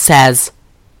to her and says,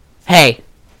 hey,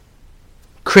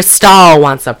 Crystal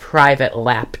wants a private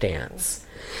lap dance.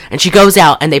 And she goes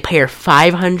out and they pay her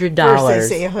 $500. First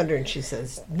they say 100 and she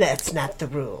says, that's not the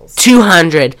rules.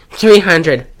 200,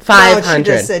 300, 500. No, she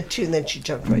just said 2 and then she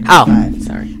jumped right to 5.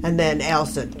 Sorry. And then Al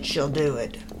said, she'll do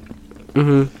it.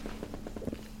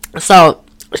 Mm-hmm. So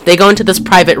they go into this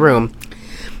private room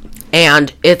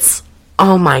and it's...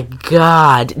 Oh my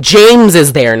God. James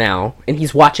is there now, and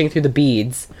he's watching through the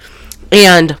beads.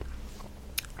 And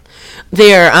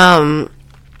they're,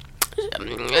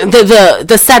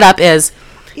 the setup is...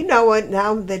 You know what,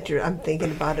 now that I'm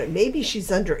thinking about it, maybe she's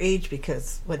underage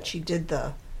because when she did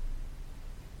the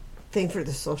thing for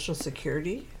the Social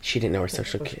Security... She didn't know her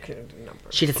Social Security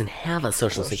number. She doesn't have a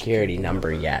Social Security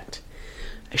number yet.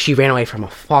 She ran away from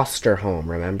a foster home,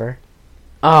 remember?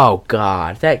 Oh,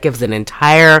 God. That gives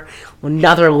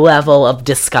another level of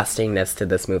disgustingness to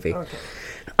this movie. Okay.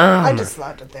 I just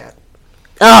thought of that.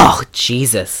 Oh,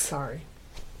 Jesus. Sorry.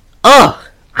 Oh,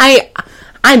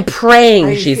 I'm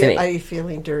praying she's in it. Are you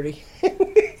feeling dirty?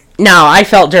 No, I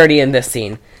felt dirty in this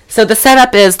scene. So the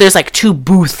setup is there's like 2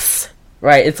 booths,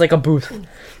 right? It's like a booth.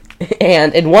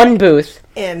 And in one booth...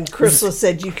 And Crystal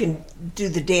said you can do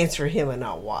the dance for him and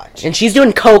I'll watch. And she's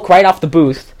doing coke right off the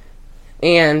booth.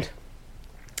 And...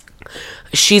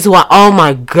 oh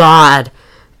my God.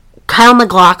 Kyle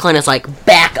MacLachlan is like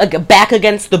back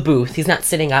against the booth. He's not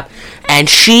sitting up. And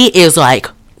she is like,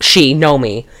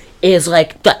 Nomi, is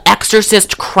like the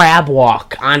Exorcist crab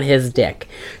walk on his dick.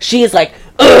 She is like,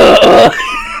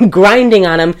 grinding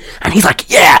on him, and he's like,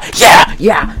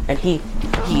 yeah, and he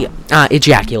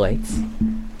ejaculates.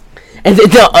 And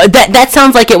that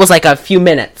sounds like it was like a few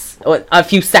minutes, a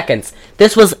few seconds.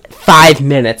 This was 5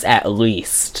 minutes at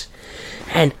least.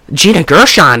 And Gina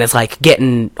Gershon is like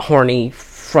getting horny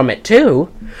from it too.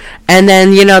 And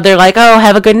then, they're like, oh,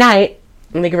 have a good night.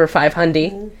 And they give her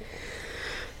 $500.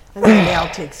 And then Al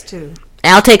takes $2.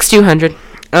 Al takes $200.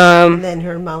 And then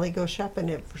her and Molly go shopping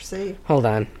at Versailles. Hold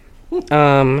on.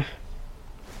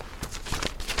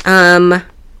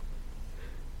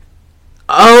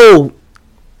 Oh.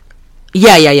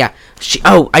 Yeah.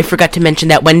 I forgot to mention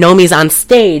that when Nomi's on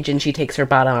stage and she takes her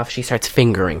bottom off, she starts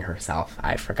fingering herself.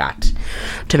 I forgot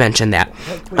to mention that.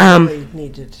 Like we really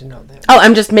needed to know that. Oh,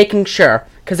 I'm just making sure.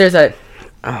 Because there's a...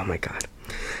 Oh, my God.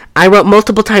 I wrote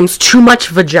multiple times too much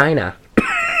vagina.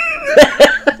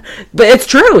 But it's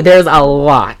true. There's a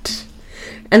lot.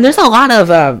 And there's a lot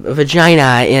of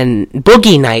vagina in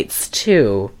Boogie Nights,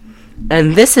 too.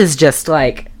 And this is just,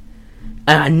 like,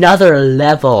 another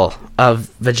level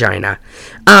of vagina.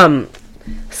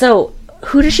 So,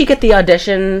 who does she get the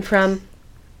audition from?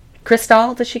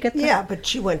 Crystal, does she get that? Yeah, but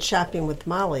she went shopping with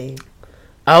Molly.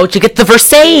 Oh, to get the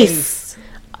Versace!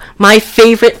 My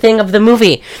favorite thing of the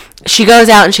movie. She goes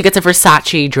out and she gets a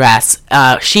Versace dress.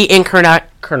 She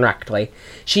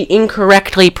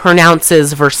incorrectly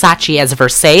pronounces Versace as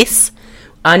Versace.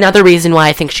 Another reason why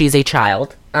I think she's a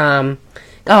child.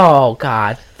 Oh,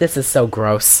 God. This is so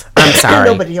gross. I'm sorry.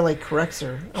 Nobody, corrects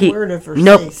her. I'm wearing a Versace.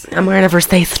 Nope, I'm wearing a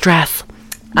Versace dress.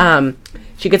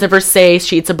 She gets a Versace.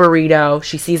 She eats a burrito.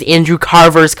 She sees Andrew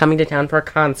Carver's coming to town for a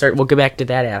concert. We'll get back to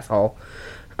that asshole.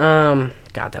 God,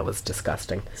 that was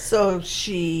disgusting. So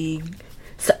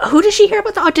who did she hear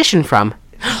about the audition from?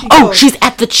 She's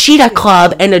at the Cheetah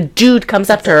Club, and a dude comes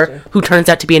up to her who turns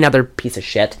out to be another piece of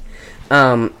shit.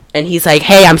 And he's like,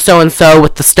 hey, I'm so-and-so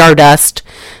with the Stardust.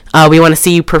 We want to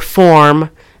see you perform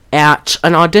at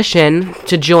an audition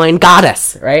to join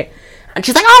Goddess, right? And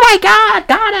she's like, oh my God,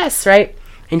 Goddess, right?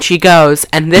 And she goes,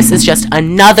 and this is just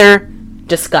another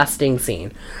disgusting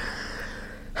scene.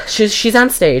 She's on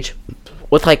stage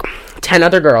with 10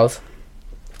 other girls,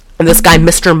 and this guy,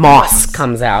 Mr. Moss,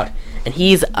 comes out, and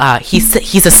he's a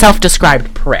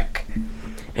self-described prick,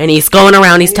 and he's going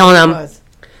around, he's telling them,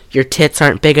 your tits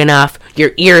aren't big enough,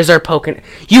 your ears are poking,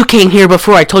 you came here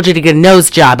before, I told you to get a nose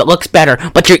job, it looks better,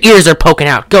 but your ears are poking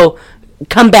out,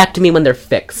 come back to me when they're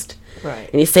fixed. Right.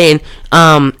 And he's saying,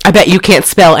 I bet you can't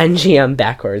spell NGM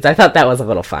backwards. I thought that was a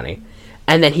little funny.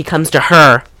 And then he comes to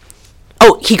her.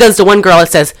 Oh, he goes to one girl and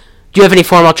says, do you have any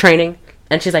formal training?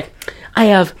 And she's like, I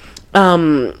have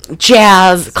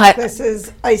jazz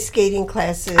classes, ice skating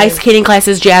classes,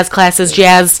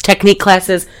 jazz technique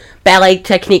classes, ballet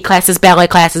technique classes, ballet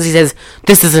classes. He says,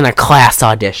 this isn't a class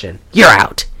audition. You're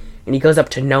out. And he goes up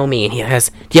to Nomi and he says,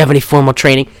 do you have any formal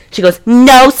training? She goes,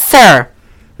 no, sir.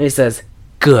 And he says,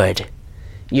 good.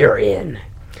 You're in.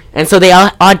 And so they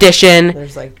audition.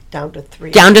 There's down to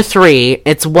 3. Down to 3.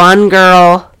 It's one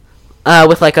girl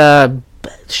with a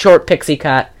short pixie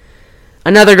cut.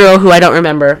 Another girl who I don't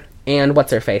remember. And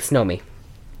what's her face? Nomi.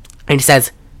 And he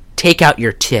says, take out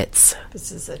your tits.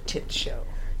 This is a tit show.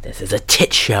 This is a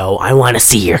tit show. I want to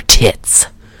see your tits.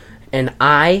 And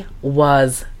I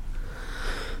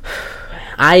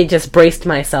just braced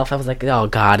myself. I was like, oh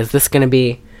God, is this going to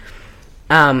be...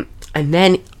 And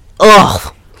then,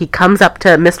 he comes up to,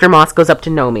 Mr. Moss goes up to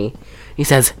Nomi. He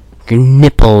says, your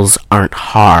nipples aren't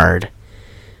hard.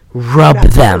 Rub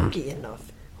them.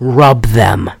 Rub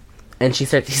them. And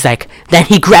he's like, then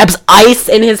he grabs ice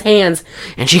in his hands.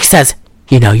 And she says,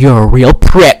 you're a real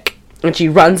prick. And she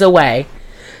runs away.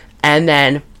 And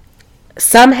then,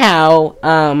 somehow,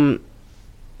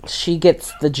 she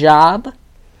gets the job.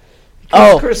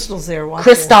 Crystal's there watching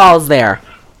Crystal's there.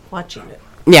 Watching it.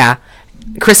 Yeah.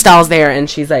 Crystal's there, and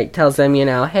she's tells him,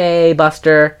 hey,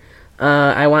 Buster,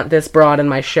 I want this broad in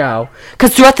my show.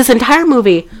 Because throughout this entire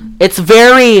movie, it's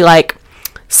very,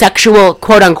 sexual,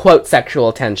 quote-unquote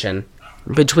sexual tension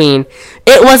between...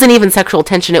 It wasn't even sexual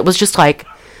tension, it was just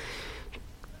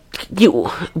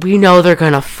we know they're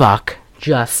gonna fuck,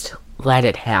 just let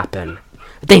it happen.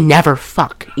 They never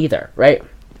fuck, either, right?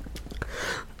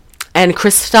 And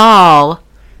Crystal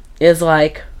is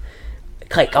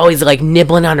always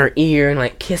nibbling on her ear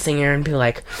and kissing her and be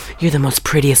like, you're the most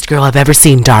prettiest girl I've ever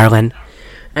seen, darling.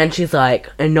 And she's and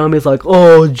Nomi's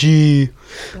oh gee,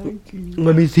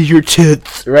 let me see your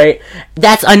tits, right?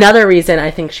 That's another reason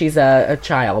I think she's a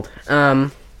child.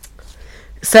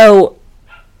 So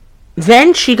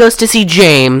then she goes to see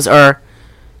James, or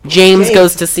James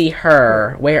goes to see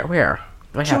her. Where?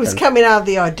 What She was happened? coming out of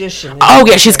the audition. Oh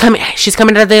yeah, she's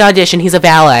coming to the audition. He's a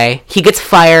valet. He gets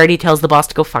fired. He tells the boss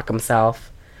to go fuck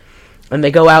himself. And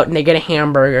they go out and they get a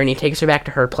hamburger, and he takes her back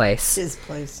to her place. His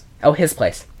place. Oh, his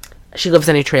place. She lives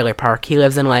in a trailer park. He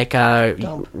lives in like a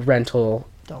rental,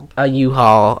 a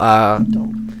U-Haul.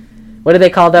 What do they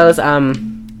call those?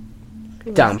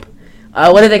 Dump.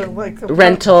 What are they?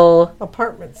 Rental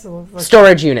apartments.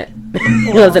 Storage unit.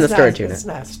 He lives in a storage unit. It's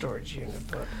not a storage unit,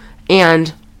 but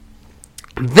And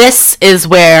this is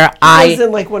where I was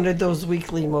in like one of those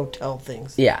weekly motel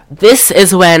things. Yeah, this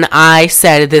is when I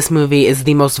said this movie is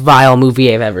the most vile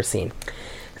movie I've ever seen.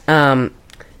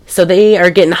 So they are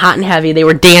getting hot and heavy. They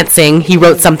were dancing. He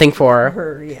wrote something for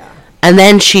her. Yeah. And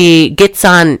then she gets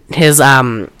on his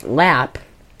lap,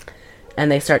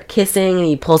 and they start kissing, and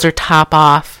he pulls her top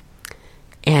off,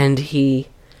 and he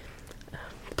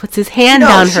puts his hand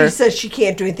down her. She says she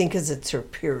can't do anything because it's her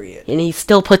period. And he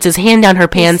still puts his hand down her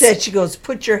pants. She goes,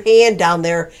 put your hand down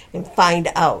there and find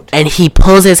out. And he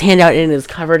pulls his hand out, and it is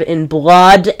covered in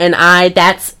blood. And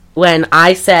that's when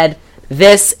I said,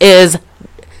 this is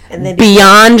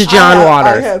beyond John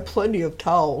Waters. I have plenty of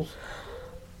towels.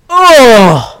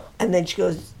 Oh! And then she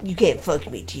goes, you can't fuck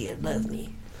me till you love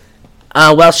me.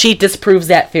 Well, she disproves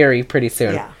that theory pretty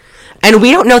soon. Yeah. And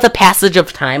we don't know the passage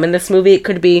of time in this movie. It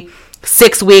could be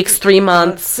 6 weeks, 3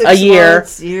 months, a year.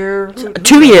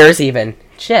 2 years even.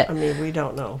 Shit. I mean, we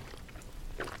don't know.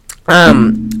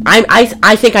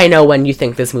 I think I know when you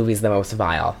think this movie's the most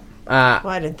vile. Well,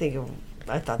 I didn't think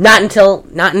I thought not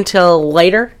until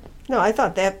later. No, I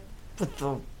thought that with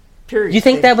the period. You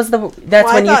think that's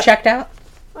when you checked out?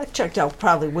 I checked out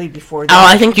probably way before that. Oh,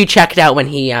 I think you checked out when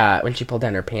she pulled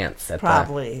down her pants.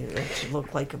 Probably. She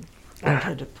looked like a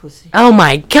bald-headed pussy. Oh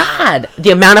my god!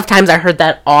 The amount of times I heard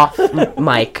that off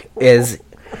mic is...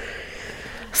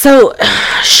 So,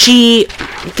 she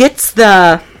gets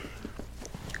the...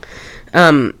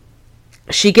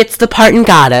 She gets the part in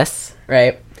Goddess,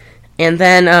 right? And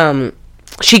then,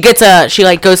 she goes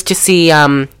to see,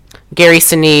 Gary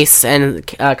Sinise and,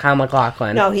 Kyle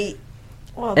MacLachlan. No,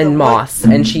 and Moss.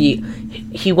 And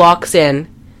he walks in.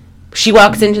 She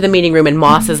walks into the meeting room, and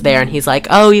Moss is there, and he's like,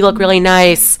 oh, you look really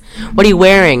nice. What are you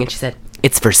wearing? And she said,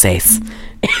 it's Versace.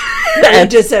 I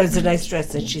just said it was a nice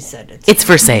dress, and she said it's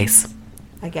Versace.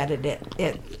 I got it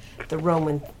at the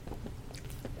Roman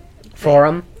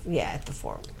Forum? Yeah, at the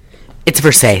Forum. It's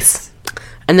Versace.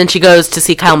 And then she goes to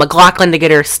see Kyle MacLachlan to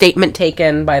get her statement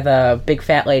taken by the big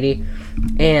fat lady.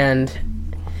 And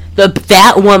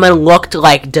that woman looked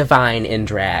like divine in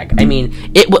drag. I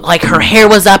mean, like her hair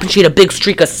was up and she had a big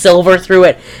streak of silver through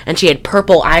it, and she had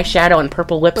purple eyeshadow and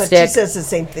purple lipstick. But she says the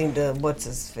same thing to what's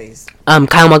his face?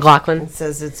 Kyle MacLachlan. It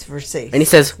says it's Versace. And he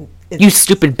says, you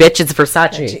stupid bitch, it's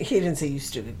Versace. He didn't say you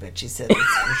stupid bitch, he said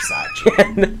it's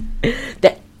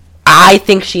Versace. I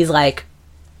think she's like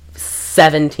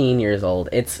 17 years old.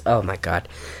 Oh my god.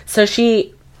 So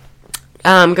she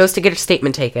goes to get her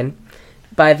statement taken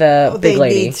by the big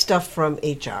lady. They need stuff from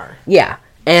HR. Yeah.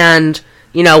 And,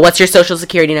 what's your social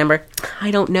security number?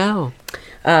 I don't know.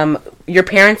 Your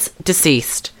parents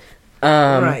deceased.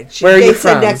 Right. Where are you from?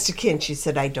 from? Said next to kin. She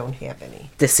said, I don't have any.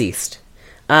 Deceased.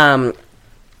 Where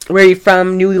are you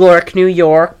from? New York, New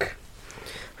York.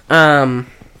 Because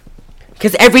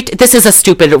this is a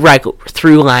stupid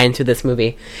through line to this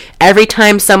movie. Every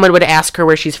time someone would ask her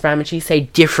where she's from, and she'd say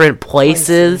different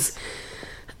places.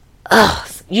 Ugh.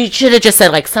 You should have just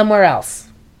said, like, somewhere else.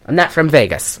 I'm not from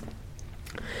Vegas.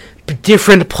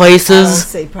 Different places. I would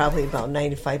say probably about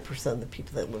 95% of the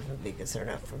people that live in Vegas are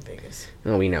not from Vegas.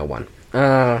 Oh, we know one.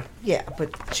 Yeah,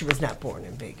 but she was not born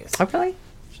in Vegas. Oh, really?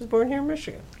 She was born here in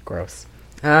Michigan. Gross.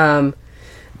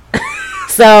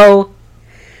 So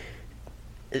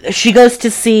she goes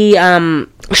to see,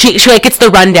 she like gets the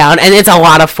rundown, and it's a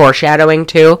lot of foreshadowing,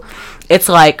 too. It's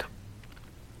like,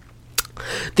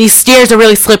 these stairs are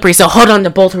really slippery, so hold on to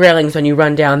both railings when you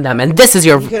run down them. And this is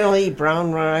You can only eat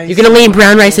brown rice. You can only eat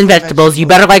brown rice and vegetables. You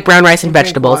better like brown rice and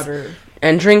vegetables.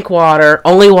 And drink water.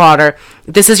 Only water.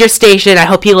 This is your station. I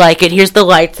hope you like it. Here's the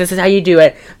lights. This is how you do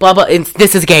it. Blah, blah.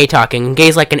 This is Gay talking.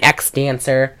 Gay's like an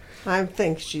ex-dancer. I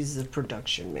think she's the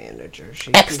production manager.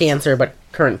 Ex-dancer, but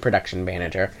current production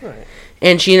manager. Right.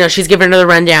 And she's giving her the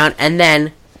rundown. And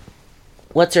then,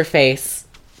 what's her face?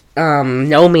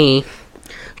 Nomi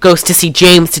goes to see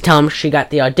James to tell him she got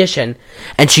the audition,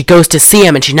 and she goes to see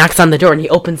him, and she knocks on the door, and he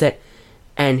opens it,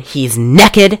 and he's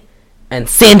naked, and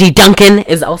Sandy Duncan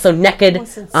is also naked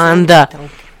on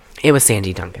the... It was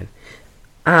Sandy Duncan.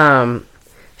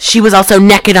 She was also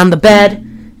naked on the bed,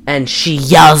 and she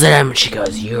yells at him, and she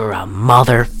goes, you're a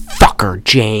motherfucker,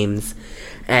 James,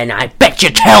 and I bet you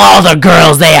tell all the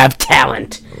girls they have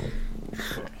talent.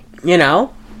 You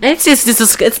know? And it's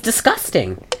it's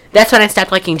disgusting. That's when I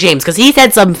stopped liking James, because he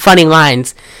had some funny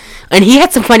lines. And he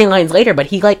had some funny lines later, but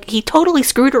he totally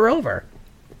screwed her over.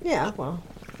 Yeah, well,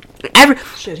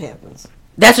 shit happens.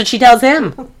 That's what she tells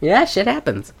him. Yeah, shit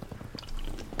happens.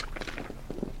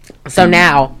 So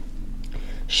now,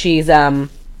 she's,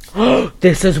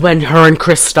 this is when her and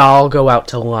Crystal go out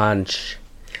to lunch.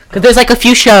 Because there's, like, a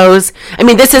few shows. I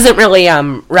mean, this isn't really,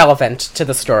 relevant to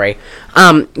the story.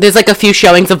 There's, like, a few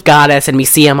showings of Goddess, and we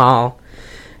see them all.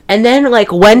 And then,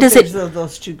 like, when does it...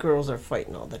 Those two girls are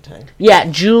fighting all the time. Yeah,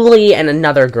 Julie and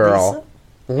another girl.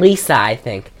 Lisa, I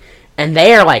think. And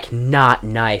they are, like, not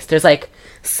nice. There's, like,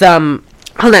 some...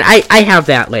 Hold on, I have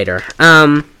that later.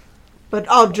 But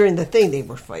all during the thing they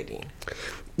were fighting.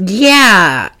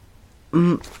 Yeah.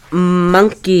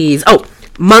 Monkeys. Oh,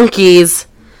 monkeys.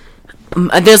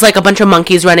 There's, like, a bunch of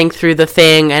monkeys running through the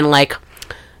thing, and, like,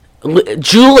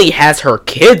 Julie has her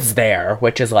kids there,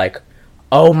 which is, like...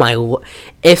 Oh my!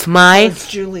 If my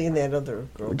it's Julie and that other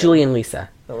girl, Julie and Lisa,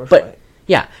 but fine.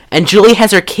 Yeah, and Julie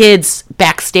has her kids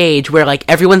backstage where like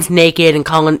everyone's naked and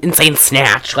calling insane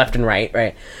snatch left and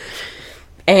right.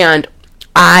 And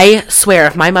I swear,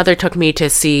 if my mother took me to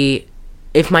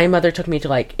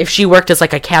like, if she worked as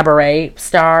like a cabaret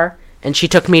star and she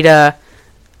took me to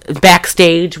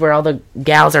backstage where all the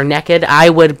gals are naked, I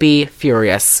would be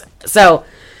furious. So.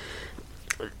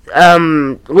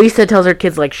 Lisa tells her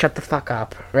kids, like, shut the fuck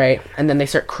up, right? And then they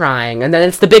start crying. And then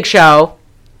it's the big show.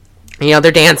 You know, they're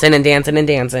dancing and dancing and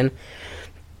dancing.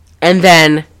 And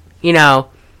then, you know,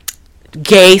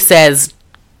 Gay says,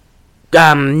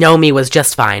 Nomi was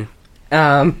just fine.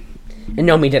 And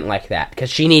Nomi didn't like that, because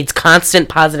she needs constant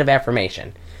positive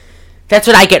affirmation. That's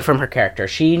what I get from her character.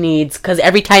 She needs, because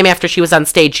every time after she was on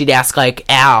stage, she'd ask, like,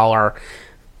 Al or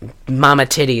Mama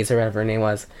Titties or whatever her name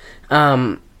was.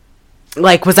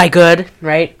 Like, was I good,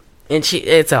 right? And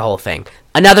it's a whole thing.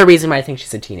 Another reason why I think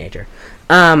she's a teenager.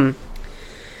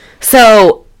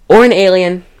 So, or an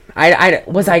alien.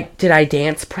 Did I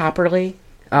dance properly?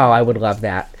 Oh, I would love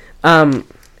that.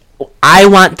 I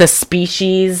want the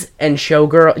Species and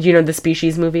Showgirl, you know the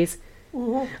Species movies?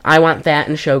 Mm-hmm. I want that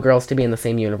and Showgirls to be in the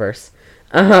same universe.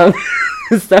 Alrighty.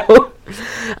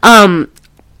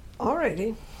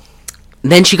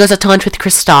 Then she goes out to lunch with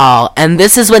Crystal, and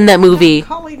this is when that movie... I'm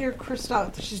calling her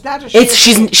Crystal. She's not a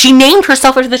champagne. She named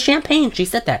herself after the champagne. She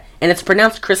said that. And it's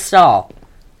pronounced Crystal.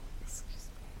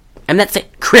 I'm not saying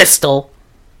Crystal.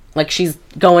 Like she's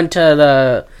going to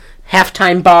the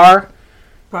halftime bar.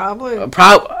 Probably.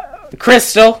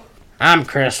 Crystal. I'm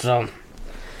Crystal.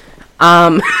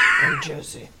 I'm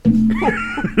Josie.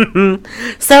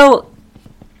 So...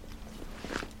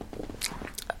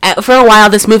 for a while,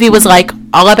 this movie was like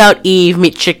all about Eve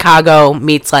meets Chicago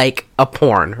meets like a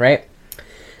porn, right?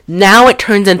 Now it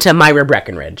turns into Myra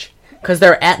Breckenridge because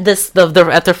they're at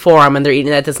they're at their forum and they're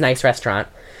eating at this nice restaurant.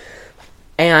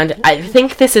 And I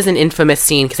think this is an infamous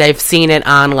scene because I've seen it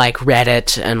on like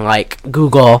Reddit and like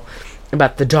Google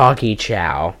about the doggy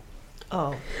chow.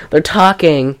 Oh, they're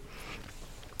talking,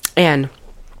 and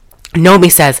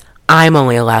Nomi says, "I'm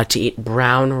only allowed to eat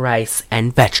brown rice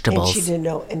and vegetables." And she didn't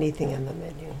know anything on the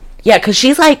menu. Yeah, because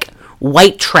she's like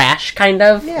white trash, kind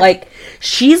of. Yeah. Like,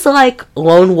 she's like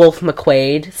Lone Wolf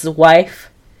McQuaid's wife.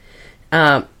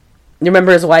 You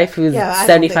remember his wife who's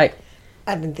 75?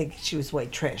 I didn't think she was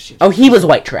white trash. He was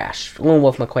white trash. Lone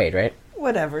Wolf McQuaid, right?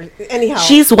 Whatever. Anyhow.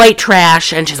 She's white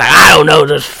trash, and she's like, I don't know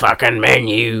this fucking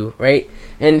menu, right?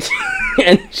 And,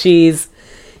 and she's,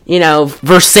 you know,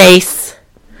 Versace.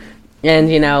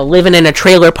 And, you know, living in a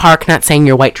trailer park. Not saying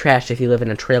you're white trash if you live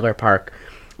in a trailer park.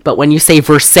 But when you say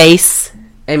Versace,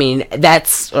 I mean,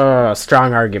 that's a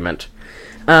strong argument.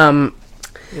 You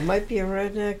might be a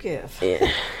redneck if.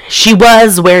 She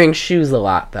was wearing shoes a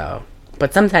lot, though.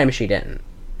 But sometimes she didn't.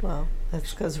 Well,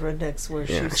 that's because rednecks wear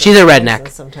shoes. She's a redneck.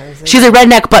 She's a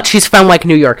redneck, but she's from, like,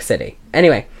 New York City.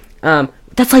 Anyway,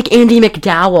 that's like Andie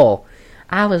MacDowell.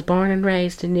 I was born and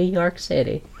raised in New York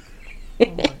City. Oh,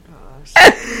 my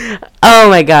gosh. Oh,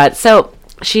 my God. So...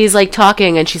 she's, like,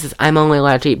 talking, and she says, I'm only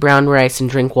allowed to eat brown rice and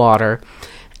drink water.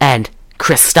 And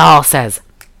Crystal says,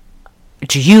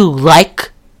 do you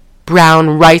like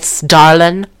brown rice,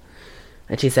 darling?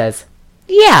 And she says,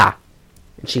 yeah.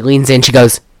 And she leans in, she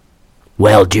goes,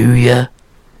 well, do ya?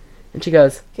 And she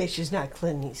goes... okay, she's not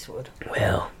Clint Eastwood.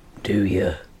 Well, do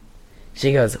ya?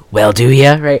 She goes, well, do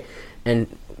ya? Right? And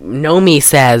Nomi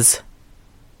says,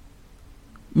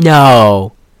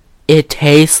 no. It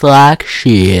tastes like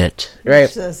shit. Right?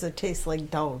 She says it tastes like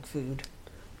dog food.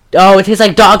 Oh, it tastes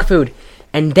like dog food.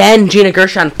 And then Gina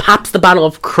Gershon pops the bottle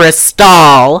of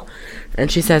Crystal.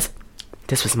 And she says,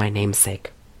 this was my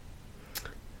namesake.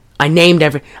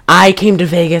 I came to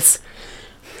Vegas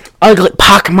ugly,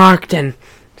 pockmarked, and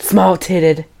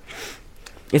small-titted.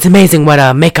 It's amazing what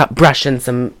a makeup brush and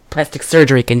some plastic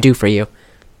surgery can do for you.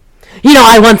 You know,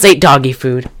 I once ate doggy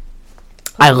food.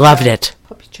 I loved it.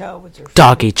 Puppy chow was her favorite.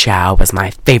 Doggy chow was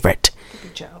my favorite. Puppy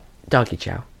chow. Doggy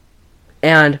chow.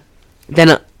 And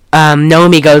then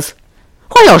Naomi goes,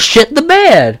 "Well, shit the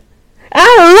bed.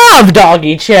 I love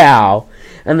doggy chow."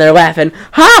 And they're laughing,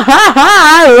 "Ha ha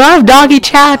ha, I love doggy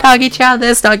chow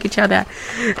this, doggy chow that."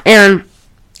 And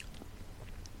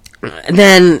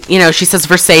then, you know, she says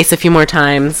Versace a few more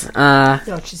times.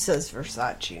 No, she says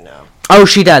Versace now. Oh,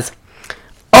 she does.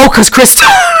 Oh, because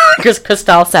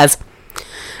Cristal says,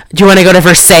 "Do you want to go to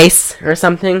Versace?" or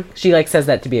something. She, like, says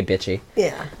that to be a bitchy.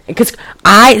 Yeah. Because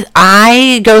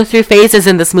I go through phases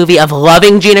in this movie of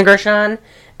loving Gina Gershon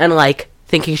and, like,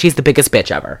 thinking she's the biggest bitch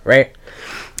ever, right?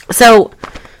 So,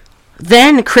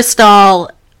 then Cristal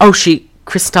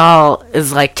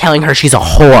is, like, telling her she's a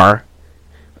whore.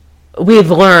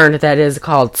 We've learned that is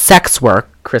called sex work,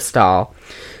 Cristal.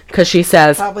 Because she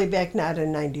says... Probably back not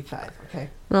in 95, okay?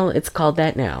 Well, it's called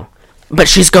that now. But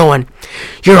she's going,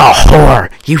 "You're a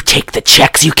whore. You take the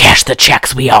checks. You cash the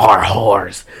checks. We all are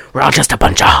whores. We're all just a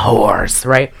bunch of whores,"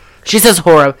 right? She says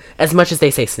whore as much as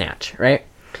they say snatch, right?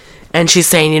 And she's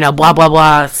saying, you know, blah, blah,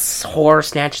 blah, whore,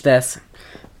 snatch this.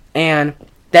 And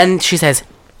then she says,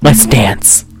 "Let's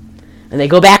dance." And they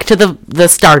go back to the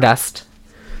Stardust.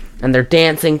 And they're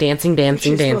dancing. She's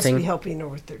supposed to be helping her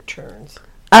with their turns.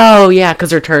 Oh, yeah, because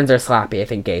her turns are sloppy. I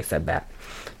think Gay said that.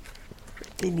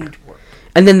 They need work.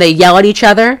 And then they yell at each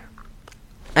other.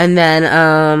 And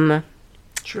then,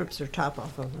 She rips her top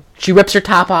off of her. she rips her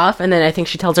top off, and then I think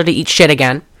she tells her to eat shit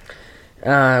again.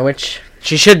 Which,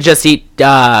 she should just eat,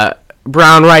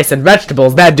 brown rice and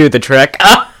vegetables. That'd do the trick.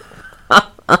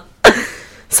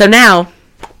 So now,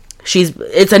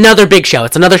 it's another big show.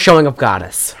 It's another showing of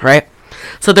Goddess, right?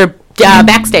 So they're,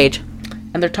 backstage,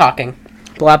 and they're talking.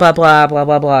 Blah, blah, blah, blah,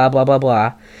 blah, blah, blah, blah,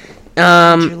 blah.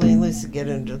 Julie and Lisa get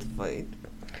into the fight.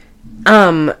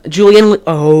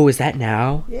 Oh, is that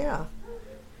now? Yeah.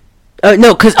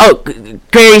 No, because,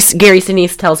 Gary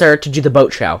Sinise tells her to do the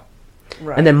boat show.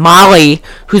 Right. And then Molly,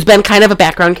 who's been kind of a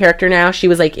background character now, she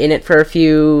was, like, in it for a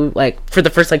few, like, for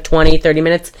the first, like, 20, 30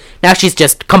 minutes. Now she's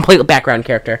just complete background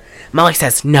character. Molly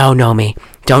says, "No, Naomi,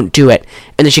 don't do it."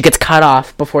 And then she gets cut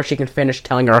off before she can finish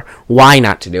telling her why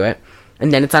not to do it.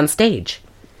 And then it's on stage.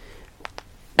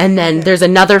 And then there's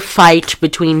another fight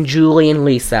between Julie and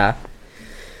Lisa.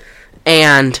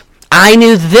 And I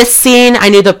knew this scene, I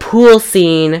knew the pool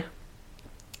scene,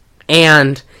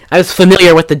 and I was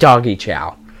familiar with the doggy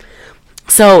chow.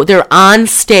 So they're on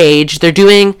stage, they're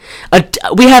doing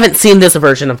we haven't seen this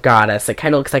version of Goddess. It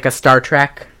kind of looks like a Star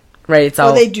Trek, right? It's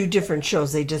all... they do different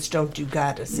shows. They just don't do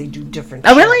Goddess. They do different Oh,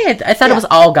 shows. really? I thought it was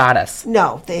all Goddess.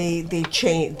 No, they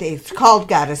changed. They've called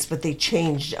Goddess, but they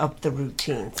changed up the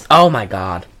routines. Oh, my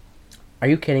God. Are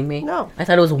you kidding me? No. I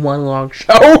thought it was one long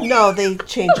show. No, they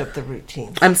change up the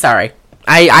routines. I'm sorry.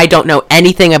 I don't know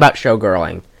anything about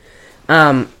showgirling.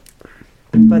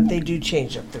 But they do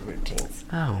change up the routines.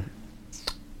 Oh.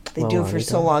 They do it for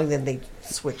so long, then they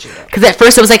switch it up. Because at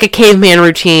first it was like a caveman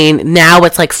routine. Now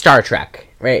it's like Star Trek,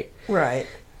 right? Right.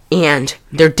 And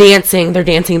they're dancing. And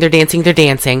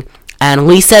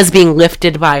Lisa's being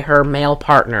lifted by her male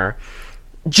partner.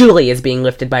 Julie is being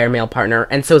lifted by her male partner,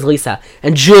 and so is Lisa.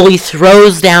 And Julie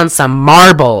throws down some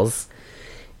marbles.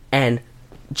 And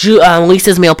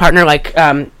Lisa's male partner, like,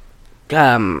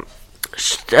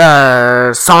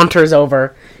 saunters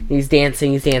over. He's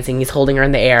dancing. He's holding her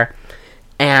in the air.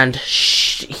 And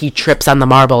he trips on the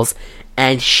marbles.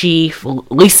 And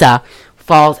Lisa,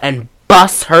 falls and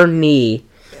busts her knee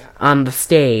on the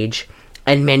stage.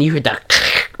 And, man, you heard the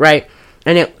right?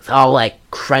 And it's all, like,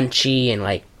 crunchy and,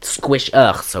 like, squish.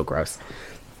 Ugh, so gross.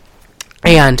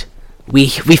 And we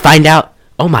find out,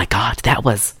 oh, my God, that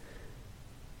was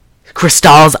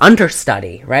Cristal's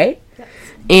understudy, right? Yes.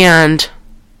 And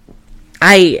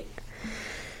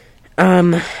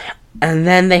and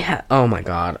then they have, oh, my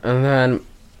God. And then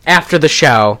after the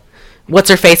show,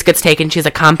 what's-her-face gets taken. She has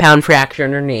a compound fracture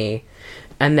in her knee.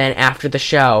 And then after the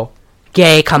show,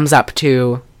 Gay comes up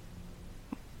to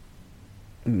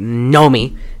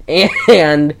Naomi,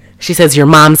 and she says, "Your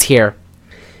mom's here."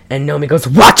 And Naomi goes,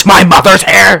 "What's my mother's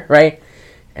hair?" Right?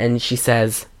 And she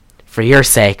says, "For your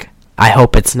sake, I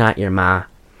hope it's not your ma."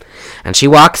 And she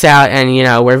walks out, and, you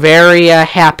know, we're very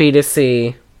happy to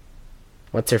see,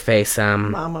 what's her face?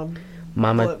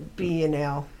 Mama B and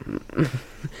Al.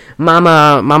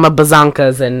 Mama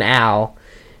Bazankas and Al.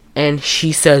 And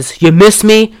she says, "You miss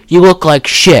me? You look like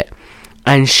shit."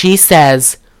 And she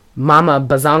says, Mama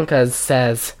Bazankas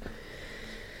says,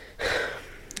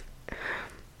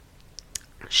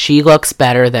 she looks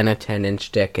better than a 10-inch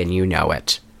dick, and you know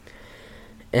it.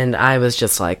 And I was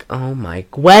just like, oh my,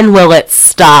 when will it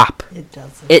stop? It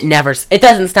doesn't. It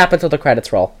doesn't stop until the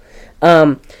credits roll.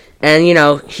 And, you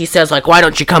know, he says, like, why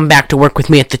don't you come back to work with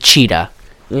me at the Cheetah?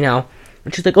 You know?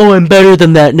 And she's like, oh, I'm better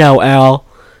than that now, Al.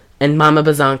 And Mama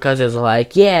Bazankas is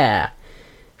like, yeah.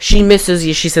 She misses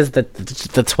you. She says the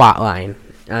twat line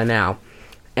now.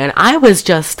 And I was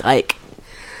just like,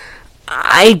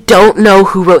 I don't know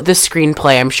who wrote this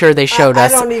screenplay. I'm sure they showed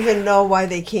us. I don't even know why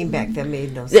they came back. That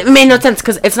made no sense. It made no sense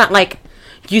because it's not like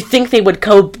you think they would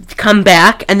come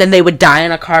back and then they would die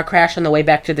in a car crash on the way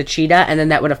back to the Cheetah and then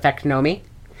that would affect Nomi.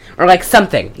 Or like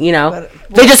something, you know? But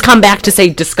they just come back to say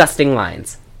disgusting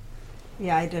lines.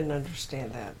 Yeah, I didn't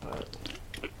understand that, but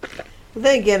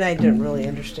then again, I didn't really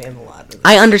understand a lot of this.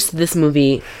 I understood this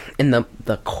movie in the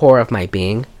core of my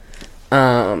being.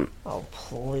 Oh,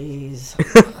 please.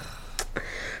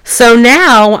 So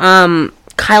now,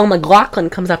 Kyle MacLachlan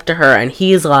comes up to her, and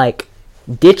he's like,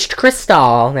 ditched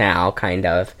Crystal now, kind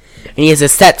of. And he has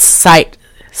his sights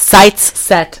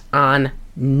set on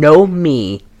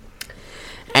Nomi.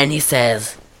 And he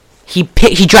says, he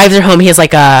drives her home. He has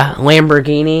like a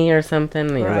Lamborghini or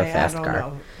something. He has a fast car. I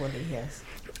don't know what he has.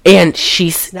 And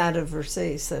it's not a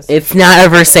Versace. It's not a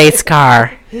Versace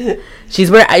car.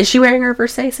 Is she wearing her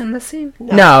Versace in this scene?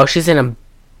 No, she's in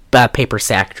a paper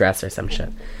sack dress or some shit.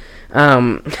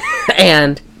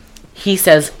 And he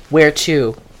says, where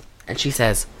to? And she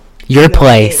says, your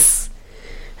place.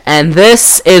 And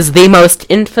this is the most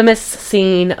infamous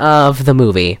scene of the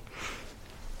movie.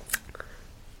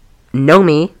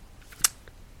 Nomi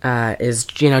is,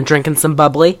 drinking some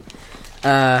bubbly.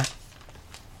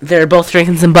 They're both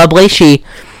drinking some bubbly. She,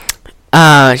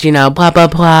 blah, blah,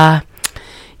 blah.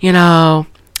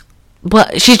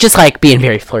 She's just, like, being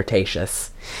very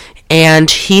flirtatious. And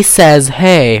he says,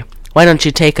 hey, why don't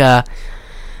you take a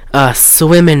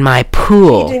swim in my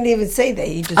pool? He didn't even say that.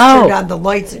 He just turned on the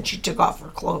lights and she took off her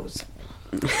clothes.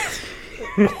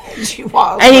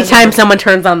 Anytime someone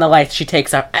turns on the lights, she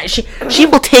takes off. She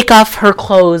will take off her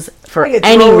clothes for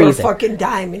any reason. Her fucking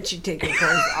dime and she take her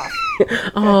clothes off.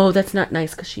 Oh, that's not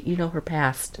nice because her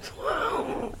past.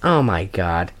 Oh my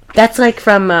god, that's like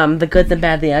from The Good, the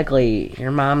Bad, the Ugly.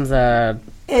 Your mom's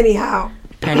anyhow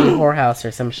penny whorehouse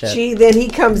or some shit. Then he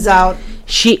comes out.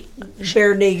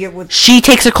 Bare naked with. She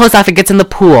takes her clothes off and gets in the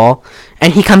pool,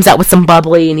 and he comes out with some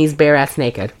bubbly and he's bare ass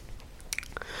naked.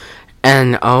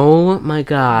 And oh my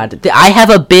god, I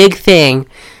have a big thing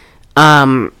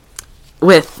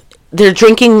with they're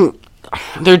drinking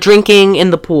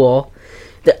in the pool.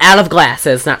 They're out of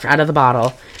glasses, not out of the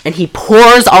bottle. And he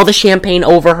pours all the champagne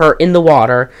over her in the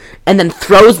water and then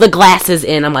throws the glasses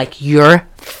in. I'm like, your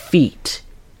feet.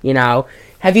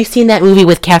 Have you seen that movie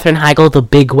with Katherine Heigl, The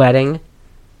Big Wedding?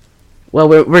 Well,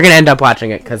 we're going to end up watching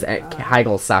it because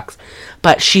Heigl sucks.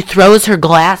 But she throws her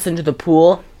glass into the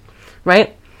pool,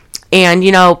 right? And,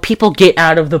 people get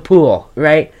out of the pool,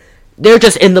 right? They're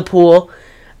just in the pool.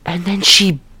 And then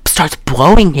she starts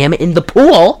blowing him in the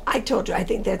pool. I told you, I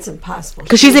think that's impossible.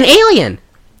 Because she's an alien.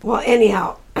 Well,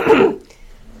 anyhow,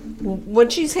 when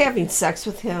she's having sex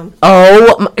with him...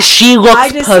 Oh, she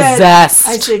looks possessed.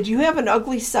 I said, you have an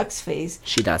ugly sex face.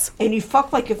 She does. And you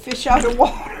fuck like a fish out of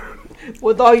water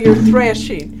with all your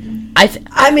thrashing.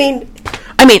 I mean,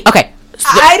 okay.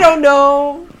 I don't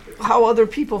know how other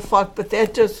people fuck, but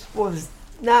that just was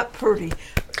not pretty.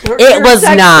 Her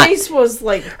sex face was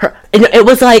like... It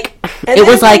was like... It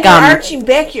was like... arching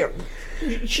back here.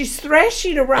 She's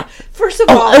thrashing around. First of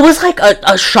all... It was like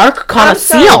a shark caught a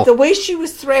seal. The way she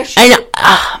was thrashing...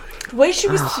 the way she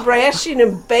was thrashing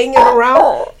and banging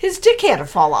around, his dick had to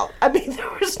fall out. I mean, there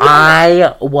was no...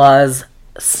 I was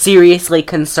seriously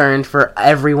concerned for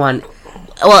everyone.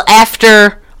 Well,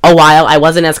 after a while, I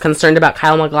wasn't as concerned about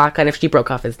Kyle MacLachlan. If she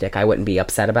broke off his dick, I wouldn't be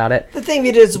upset about it. The thing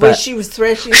is, when she was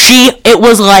thrashing... It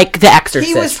was like The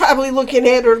Exorcist. He was probably looking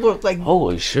at her,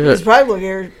 holy shit. He was probably looking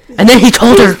at her... And then he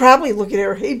told her... He was probably looking at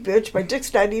her, hey, bitch, my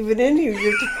dick's not even in you.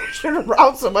 You're thrashing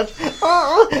around so much. And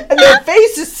that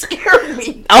face is scaring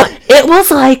me. Oh, it was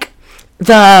like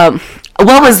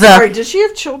Sorry, does she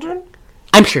have children?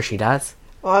 I'm sure she does.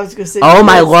 Well, I was going to say... Oh,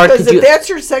 my Lord. Because if that's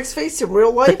her sex face in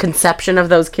real life... The conception of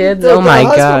those kids? Oh, my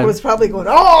God. The husband was probably going,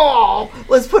 oh,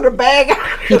 let's put a bag on.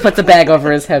 He puts a bag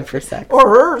over his head for sex. Or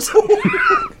hers.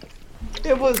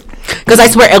 It was... Because I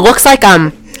swear, it looks like,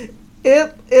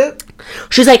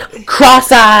 She's, like,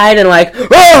 cross-eyed and, like,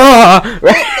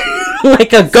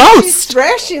 like a ghost. She's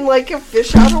thrashing like a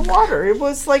fish out of water. It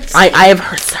was like... I have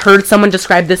heard someone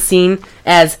describe this scene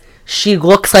as she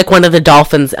looks like one of the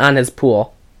dolphins on his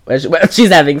pool. She's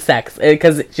having sex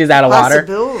because she's out of water.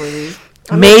 Possibility.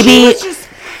 Maybe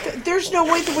there's no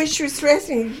way the way she was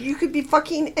dressing, you could be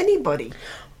fucking anybody.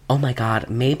 Oh my god,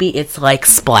 maybe it's like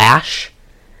Splash,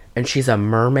 and she's a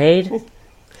mermaid,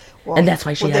 Well, and that's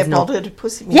why she has that no... bald-headed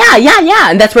pussy. Yeah,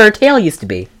 and that's where her tail used to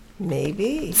be.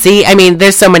 Maybe. See, I mean,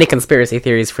 there's so many conspiracy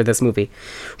theories for this movie,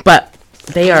 but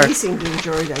they are... He seemed to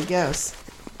enjoy it, I guess.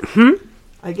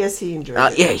 I guess he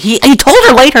enjoyed it. Yeah, he told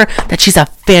her later that she's a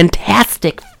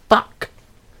fantastic fuck.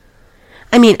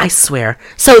 I mean, I swear.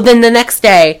 So then the next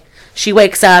day, she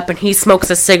wakes up and he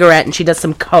smokes a cigarette and she does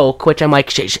some coke, which I'm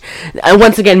like,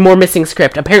 once again, more missing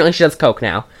script. Apparently she does coke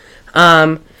now.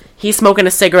 He's smoking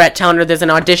a cigarette, telling her there's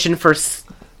an audition for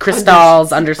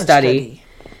Cristal's understudy.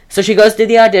 So she goes to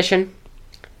the audition.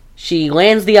 She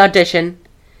lands the audition,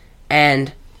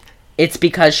 and it's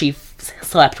because she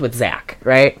slept with Zach,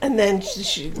 right? And then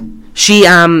she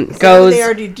goes... They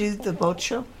already do the boat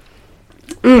show?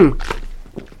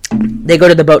 They go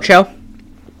to the boat show,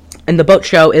 and the boat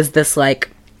show is this, like...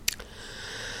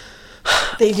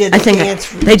 They did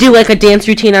dance routine. They do, like, a dance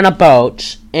routine on a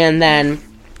boat, and then...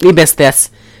 We missed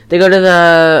this. They go to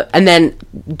the... And then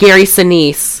Gary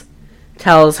Sinise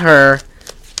tells her,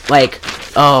 like,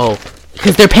 oh...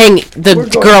 Because they're paying the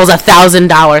girls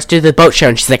 $1,000 to do the boat show,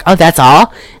 and she's like, oh, that's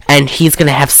all? And he's going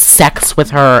to have sex with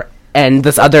her and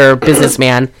this other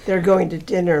businessman. They're going to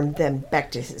dinner and then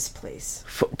back to his place.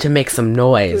 To make some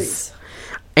noise. Please.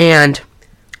 And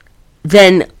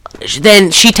then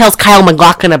she tells Kyle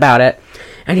MacLachlan about it,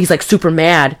 and he's, like, super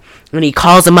mad. And he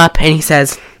calls him up, and he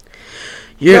says...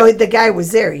 No, the guy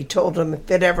was there. He told him if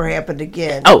it ever happened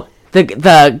again. Oh,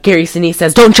 the Gary Sinise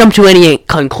says, don't jump to any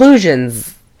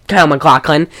conclusions, Kyle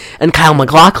MacLachlan. And Kyle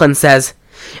MacLachlan says,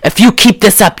 if you keep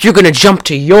this up, you're going to jump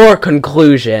to your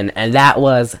conclusion. And that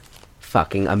was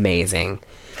fucking amazing.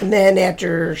 And then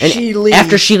after she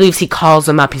leaves, he calls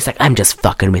him up. He's like, I'm just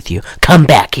fucking with you. Come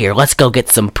back here. Let's go get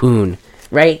some poon.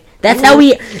 Right? That's how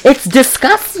it's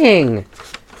disgusting.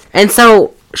 And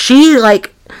so she,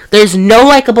 like, there's no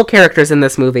likable characters in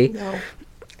this movie. No.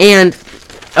 And,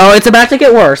 it's about to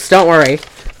get worse. Don't worry.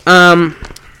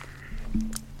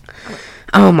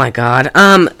 Oh my god.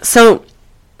 So,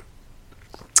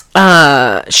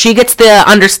 she gets the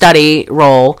understudy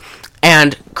role,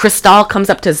 and Cristal comes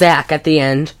up to Zach at the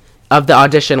end of the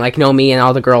audition, like, no, me, and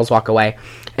all the girls walk away.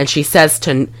 And she says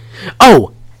to...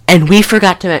 Oh, and we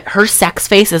forgot to... Her sex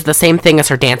face is the same thing as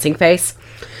her dancing face.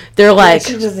 They're like...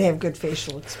 She doesn't have good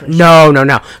facial expressions.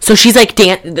 No. So she's like...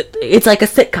 It's like a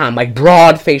sitcom, like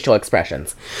broad facial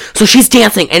expressions. So she's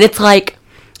dancing, and it's like...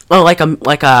 Oh, like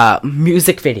a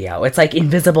music video. It's like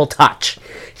Invisible Touch.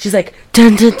 She's like...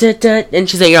 Dun, dun, dun, dun, and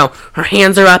she's like, her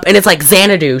hands are up, and it's like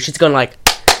Xanadu. She's going like...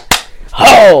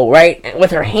 Oh, right?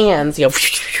 With her hands,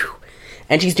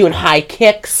 and she's doing high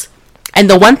kicks. And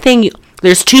the one thing...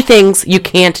 There's two things you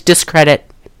can't discredit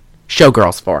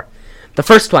showgirls for. The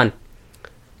first one...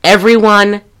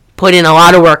 Everyone put in a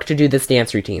lot of work to do this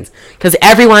dance routines. Because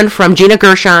everyone from Gina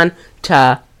Gershon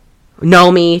to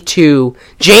Nomi to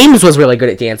James was really good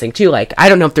at dancing too. Like, I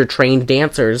don't know if they're trained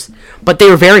dancers, but they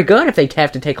were very good if they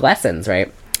have to take lessons,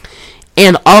 right?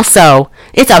 And also,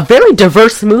 it's a very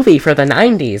diverse movie for the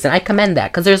 90s, and I commend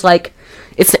that. Because there's like,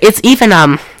 it's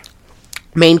even,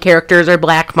 main characters are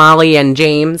black, Molly and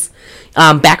James.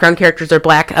 Background characters are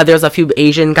black. There's a few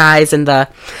Asian guys in the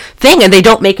thing, and they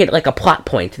don't make it like a plot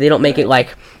point. They don't make it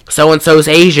like, so-and-so's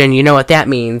Asian, you know what that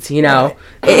means, you know?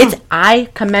 Right. I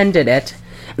commended it,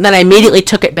 and then I immediately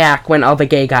took it back when all the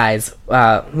gay guys,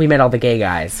 we met all the gay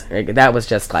guys. That was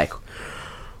just like,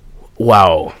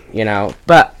 whoa, you know?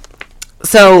 But,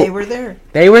 so... They were there.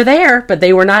 They were there, but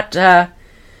they were not,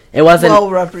 it wasn't... Well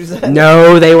represented.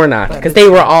 No, they were not. Because they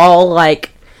were all, like...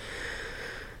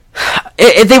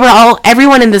 They were all...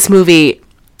 Everyone in this movie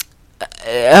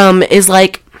is,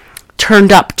 like,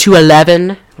 turned up to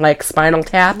 11, like Spinal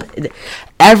Tap.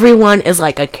 Everyone is,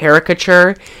 like, a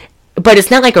caricature. But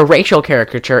it's not, like, a racial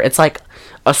caricature. It's, like,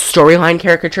 a storyline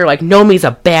caricature. Like, Nomi's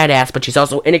a badass, but she's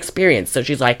also inexperienced. So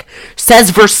she's, like, says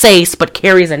Versace, but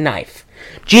carries a knife.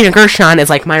 Gina Gershon is,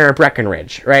 like, Myra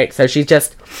Breckenridge, right? So she's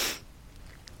just...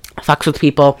 fucks with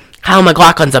people. Kyle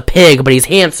MacLachlan's a pig, but he's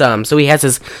handsome, so he has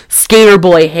his skater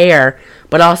boy hair,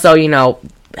 but also,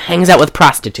 hangs out with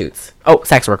prostitutes. Oh,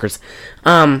 sex workers.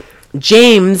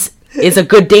 James is a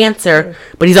good dancer,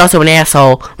 but he's also an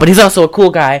asshole, but he's also a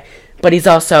cool guy, but he's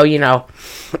also,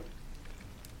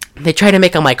 they try to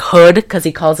make him like Hood, because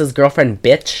he calls his girlfriend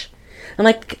bitch. I'm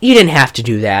like, you didn't have to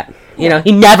do that.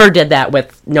 He never did that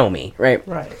with Nomi, right?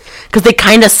 Right. Because they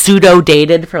kind of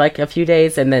pseudo-dated for, like, a few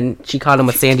days, and then she caught him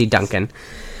with Sandy Duncan.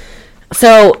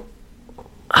 So,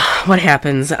 what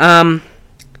happens? Oh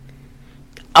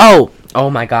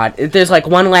my god. There's, like,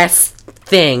 one last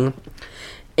thing,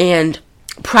 and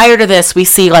prior to this, we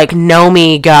see like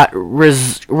Nomi got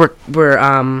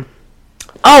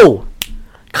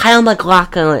Kyle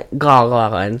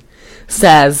MacLachlan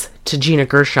says to Gina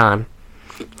Gershon,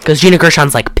 because Gina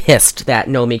Gershon's like pissed that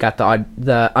Nomi got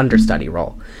the understudy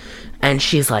role, and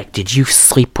she's like, "Did you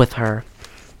sleep with her?"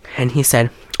 And he said,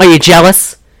 "Are you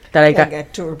jealous that I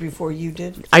got to her before you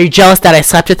did? Are you jealous that I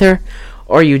slept with her,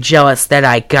 or are you jealous that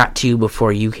I got to you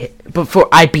before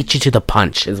I beat you to the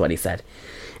punch?" Is what he said,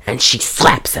 and she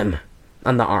slaps him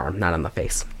on the arm, not on the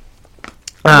face.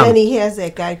 And then he has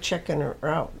that guy checking her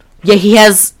out. Yeah, he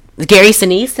has Gary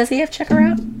Sinise. Does he have check her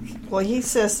out? Well, he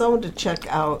says someone to check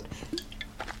out.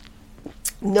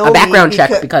 A background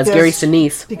check because Gary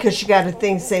Sinise. Because she got a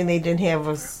thing saying they didn't have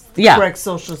a correct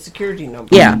social security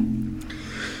number. Yeah.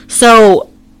 So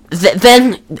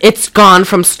then it's gone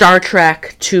from Star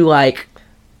Trek to like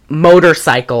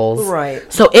motorcycles.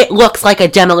 Right. So it looks like a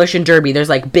demolition derby. There's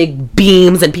like big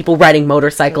beams and people riding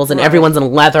motorcycles and everyone's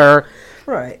in leather.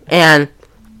 Right. And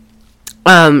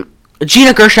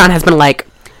Gina Gershon has been like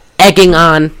egging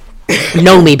on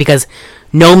Nomi because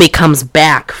Nomi comes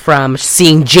back from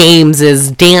seeing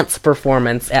James's dance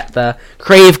performance at the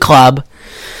Crave Club,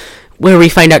 where we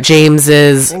find out James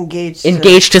is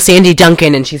engaged to Sandy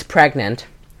Duncan and she's pregnant.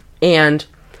 And,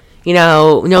 you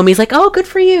know, Nomi's like, "Oh, good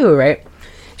for you," right?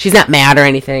 She's not mad or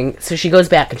anything. So she goes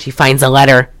back and she finds a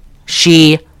letter.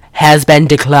 She has been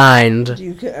declined.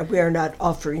 We are not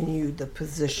offering you the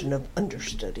position of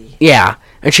understudy. Yeah.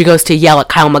 And she goes to yell at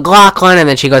Kyle MacLachlan, and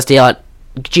then she goes to yell at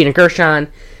Gina Gershon.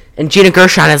 And Gina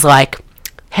Gershon is like,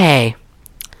 "Hey,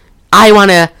 I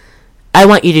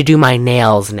want you to do my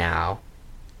nails now.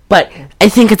 But I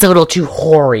think it's a little too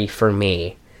hoary for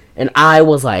me." And I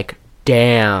was like,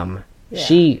 damn. Yeah.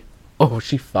 She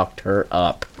fucked her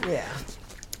up. Yeah.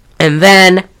 And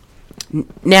then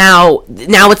now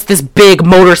it's this big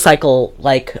motorcycle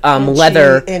like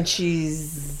leather, and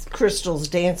she's Crystal's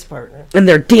dance partner, and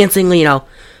they're dancing, you know,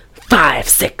 5,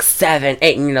 6, 7,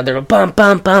 8, and you know they're bum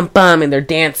bum bum bum, and they're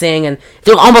dancing, and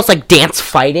they're almost like dance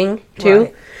fighting too.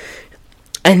 Right.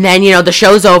 And then, you know, the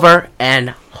show's over,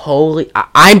 and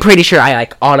I'm pretty sure I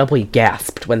like audibly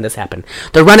gasped when this happened.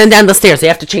 They're running down the stairs. They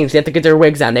have to change. They have to get their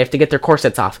wigs on. They have to get their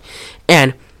corsets off,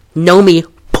 and Nomi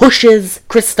pushes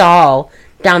Crystal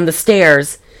down the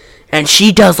stairs, and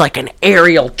she does like an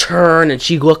aerial turn, and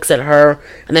she looks at her,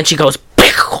 and then she goes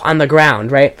on the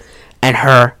ground, right? And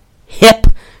her hip,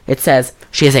 it says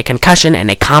she has a concussion and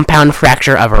a compound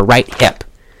fracture of her right hip.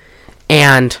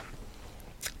 And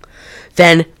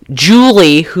then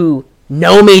Julie, who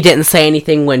Nomi didn't say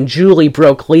anything when Julie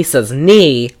broke Lisa's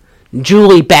knee,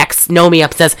 Julie backs Nomi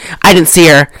up, says, "I didn't see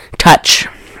her touch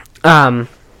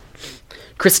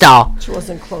Crystal. She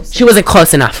wasn't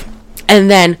close enough." And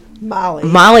then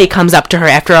Molly comes up to her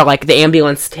after like the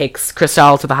ambulance takes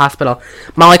Crystal to the hospital.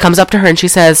 Molly comes up to her and she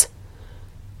says,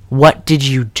 "What did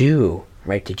you do?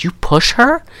 Right? Did you push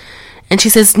her?" And she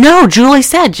says, "No, Julie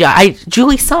said.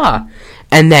 Julie saw."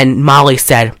 And then Molly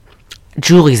said,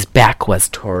 "Julie's back was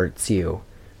towards you.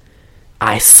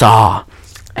 I saw."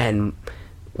 And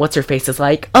what's her face is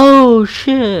like, "Oh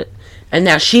shit!" And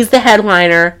now she's the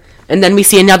headliner. And then we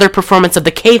see another performance of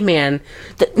the Caveman.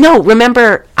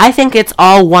 Remember, I think it's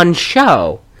all one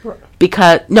show.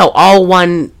 All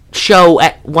one show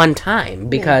at one time.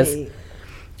 Because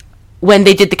when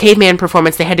they did the Caveman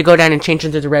performance, they had to go down and change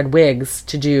into the red wigs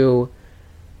to do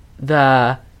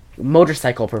the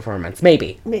motorcycle performance.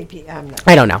 Maybe, I'm not.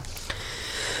 I don't know.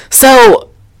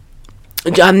 So,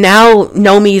 now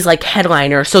Nomi's like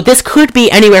headliner. So this could be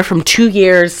anywhere from 2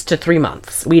 years to 3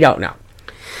 months. We don't know.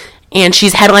 And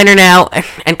she's headliner now,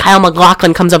 and Kyle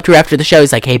MacLachlan comes up to her after the show.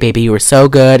 He's like, "Hey, baby, you were so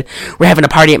good. We're having a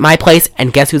party at my place,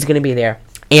 and guess who's going to be there?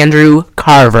 Andrew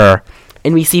Carver."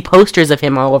 And we see posters of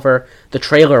him all over the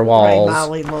trailer walls. Right,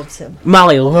 Molly loves him.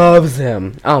 Molly loves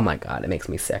him. Oh, my God, it makes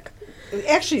me sick. It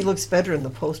actually looks better in the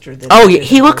poster than...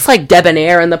 He looks like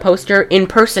debonair in the poster. In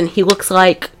person, he looks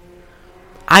like...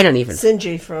 I don't even...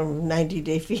 Sinjay from 90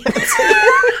 Day Fiancé.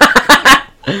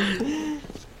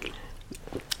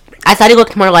 I thought he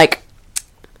looked more like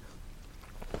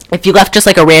if you left just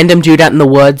like a random dude out in the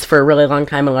woods for a really long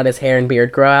time and let his hair and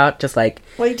beard grow out, just like...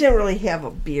 Well, he didn't really have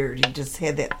a beard. He just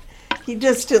had that... He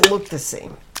just didn't look the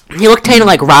same. He looked kind of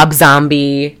like Rob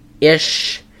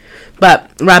Zombie-ish, but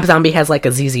Rob Zombie has like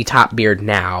a ZZ Top beard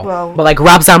now. Well, but like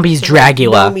Rob Zombie's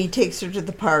Dracula. Nomi takes her to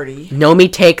the party.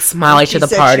 Nomi takes Molly to the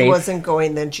party. She wasn't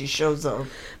going, then she shows up.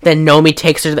 Then Nomi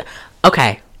takes her to the...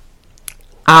 Okay.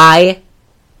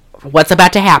 What's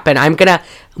about to happen?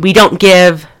 We don't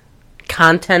give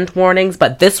content warnings,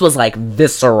 but this was like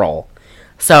visceral.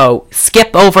 So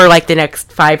skip over like the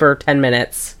next 5 or 10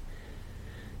 minutes.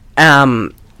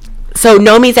 So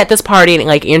Nomi's at this party, and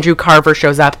like Andrew Carver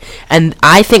shows up, and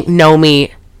I think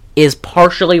Nomi is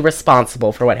partially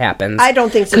responsible for what happens. I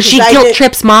don't think so. Because she guilt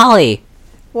trips Molly.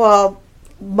 Well,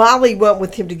 Molly went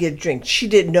with him to get a drink. She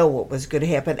didn't know what was going to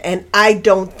happen, and I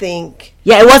don't think...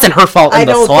 Yeah, it wasn't her fault in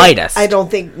the slightest. I don't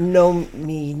think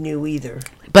Nomi knew either.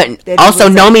 But also,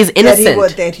 Nomi's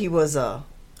innocent. That he was a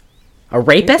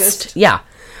rapist? Yeah.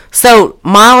 So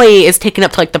Molly is taken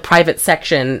up to like the private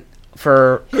section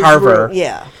for Carver. Room,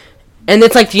 yeah. And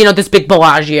it's like, you know, this big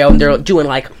Bellagio, and they're doing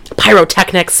like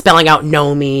pyrotechnics, spelling out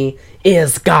Nomi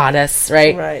is goddess,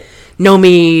 right? Right.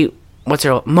 Nomi,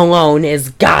 Malone is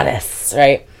goddess,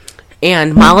 right?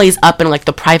 And Molly's up in like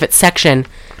the private section,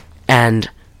 and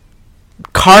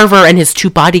Carver and his 2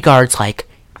 bodyguards like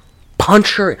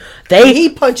punch her. He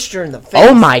punched her in the face.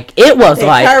 Oh my! It was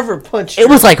like Carver punched her. It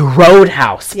was like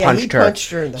Roadhouse punched her. He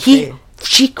punched her in the face.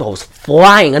 She goes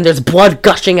flying, and there's blood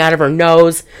gushing out of her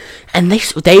nose, and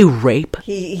they rape her.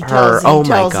 He tells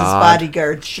his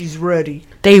bodyguard she's ready.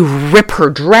 They rip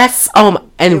her dress,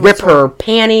 and rip her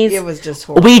panties. It was just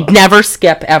horrible. We'd never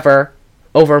skip ever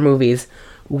over movies.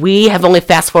 We have only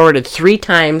fast forwarded 3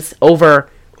 times over.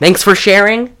 Thanks for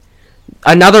sharing.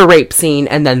 Another rape scene,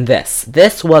 and then this.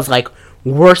 This was like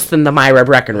worse than the Myra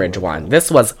Breckenridge one.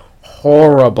 This was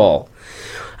horrible.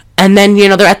 And then, you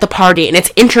know, they're at the party, and it's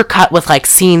intercut with, like,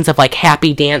 scenes of, like,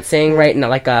 happy dancing, right? And,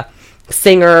 like, a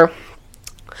singer.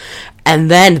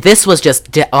 And then this was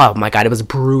just... oh, my God, it was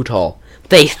brutal.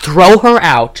 They throw her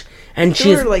out, and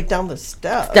she's... her, like, down the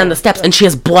steps. Down the steps, and she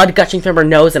has blood gushing from her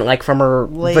nose and, like, from her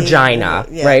vagina,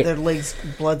 right? Their legs,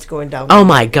 blood's going down. Oh,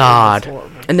 my God.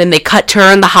 And then they cut to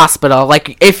her in the hospital.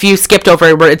 Like, if you skipped over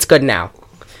it, it's good now.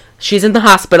 She's in the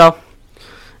hospital.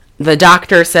 The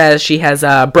doctor says she has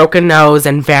a broken nose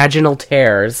and vaginal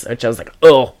tears, which I was like,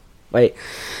 oh, wait.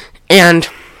 And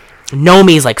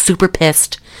Nomi's like super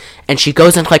pissed, and she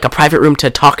goes into like a private room to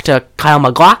talk to Kyle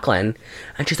MacLachlan,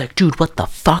 and she's like, dude, what the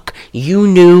fuck? You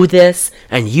knew this,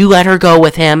 and you let her go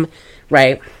with him,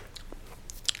 right?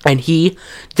 And he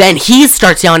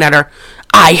starts yelling at her,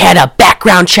 I had a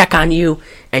background check on you,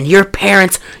 and your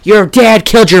dad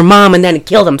killed your mom and then he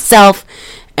killed himself.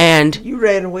 And you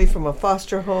ran away from a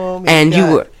foster home. And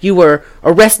you were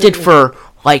arrested for,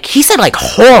 like, he said, like,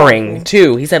 whoring,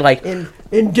 too. He said, like...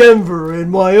 In Denver,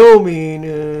 and Wyoming.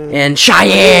 And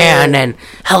Cheyenne, and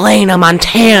Helena,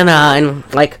 Montana.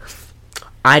 And, like,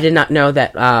 I did not know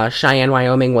that Cheyenne,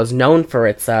 Wyoming was known for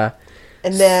its and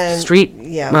then, street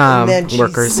and then she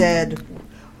workers. Said,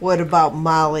 what about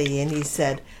Molly? And he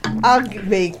said, I'll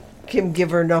make... him give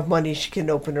her enough money she can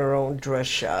open her own dress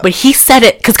shop. But he said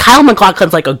it because Kyle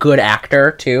MacLachlan's like a good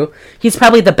actor too. He's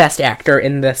probably the best actor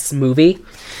in this movie.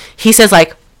 He says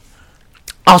like,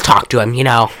 I'll talk to him, you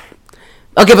know,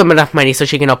 I'll give him enough money so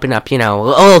she can open up, you know,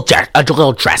 a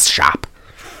little dress shop.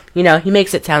 You know, he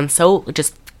makes it sound so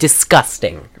just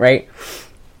disgusting, right?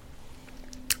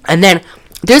 And then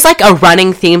there's like a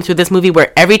running theme through this movie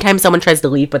where every time someone tries to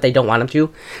leave but they don't want them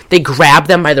to, they grab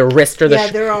them by the wrist or the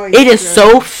it is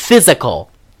so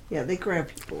physical. Yeah, they grab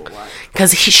people a lot.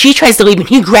 Because she tries to leave and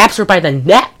he grabs her by the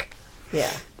neck.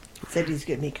 Yeah. Said he's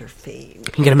going to make her famous.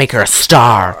 He's going to make her a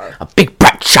star. A big,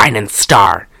 bright, shining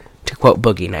star. To quote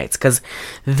Boogie Nights. Because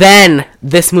then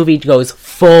this movie goes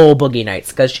full Boogie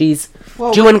Nights. Because she's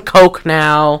doing coke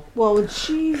now. Well, when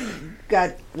she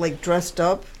got, like, dressed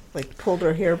up, like, pulled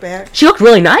her hair back. She looked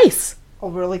really nice. Oh,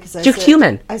 really? Because she looked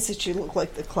human. I said she looked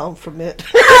like the clown from It.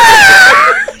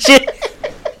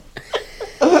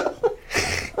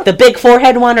 The big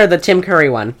forehead one or the Tim Curry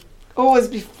one? Oh, it was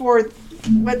before...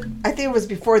 But I think it was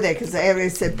before that because I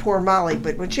said poor Molly.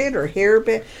 But when she had her hair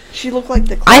back, she looked like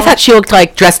the clown. I thought she looked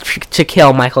like Dressed to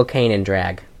Kill Michael Caine in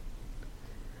drag.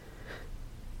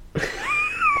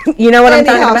 You know what I'm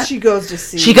talking about? She goes to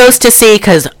see. She goes to see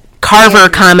because Carver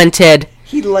commented...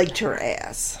 He liked her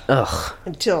ass. Ugh.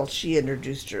 Until she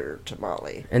introduced her to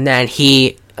Molly. And then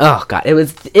he... Oh, God. It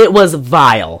was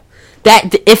vile.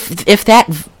 That if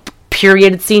that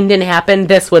period scene didn't happen,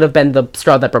 this would have been the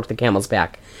straw that broke the camel's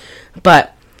back.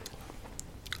 But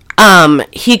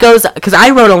he goes... Because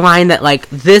I wrote a line that, like,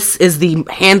 this is the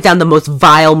hands down the most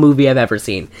vile movie I've ever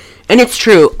seen. And it's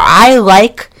true. I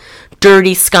like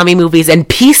dirty, scummy movies, and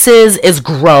Pieces is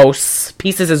gross.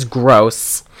 Pieces is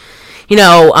gross. You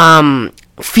know,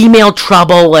 Female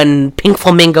Trouble and Pink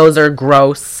Flamingos are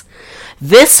gross.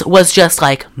 This was just,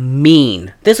 like,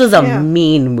 mean. This was a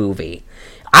mean movie.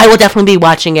 I will definitely be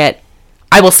watching it.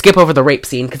 I will skip over the rape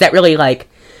scene, because that really, like...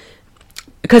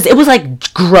 Because it was,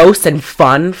 like, gross and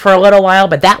fun for a little while,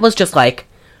 but that was just, like,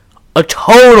 a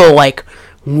total, like,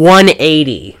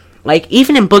 180. Like,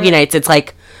 even in Boogie Nights, it's,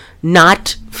 like,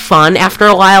 not fun after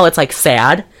a while. It's, like,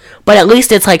 sad. but at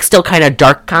least it's like still kind of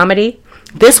dark comedy.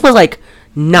 This was like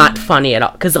not funny at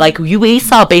all because like we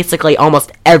saw basically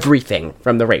almost everything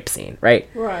from the rape scene, right?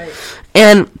 Right.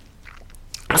 And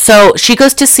so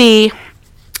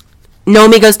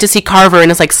Nomi goes to see Carver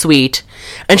and is like sweet,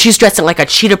 and she's dressed in like a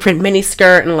cheetah print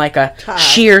miniskirt and like a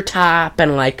sheer top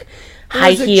and like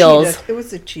high heels. It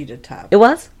was a cheetah top. It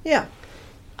was? Yeah.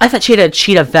 I thought she had a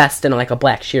cheetah vest and like a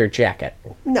black sheer jacket.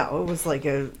 No, it was like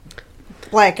a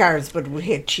black ours, but it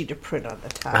had cheetah print on the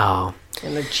top. Oh.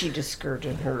 And a cheetah skirt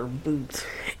and her boots.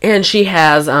 And she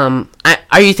has, are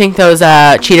you think those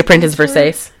cheetah print is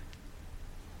Versace?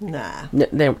 Nah.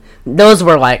 Those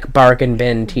were like bargain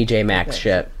bin TJ Maxx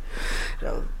shit.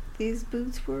 No, these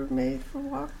boots were made for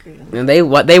walking. And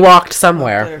they walked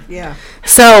somewhere. Yeah.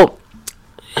 So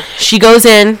she goes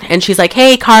in and she's like,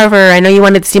 "Hey Carver, I know you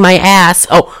wanted to see my ass."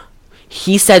 Oh,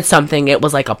 he said something. It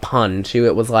was like a pun too.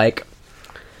 It was like,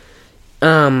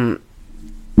 he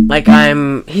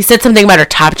said something about her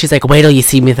top. She's like, "Wait till you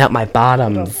see me without my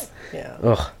bottoms." Yeah.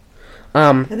 Ugh.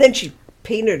 And then she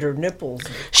painted her nipples.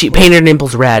 She painted her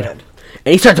nipples red. And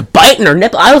he starts biting her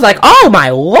nipple. I was like, "Oh my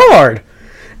lord!"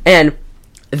 And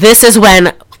this is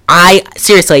when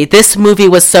seriously, this movie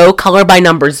was so color by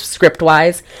numbers script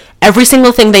wise. Every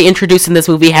single thing they introduced in this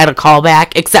movie had a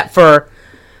callback, except for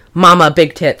Mama,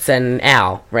 Big Tits, and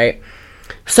Al, right?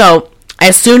 So,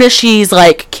 as soon as she's,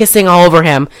 like, kissing all over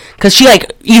him, because she,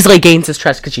 like, easily gains his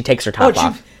trust because she takes her top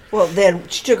off. Well, then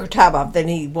she took her top off, then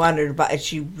he wanted her and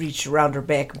she reached around her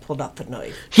back and pulled out the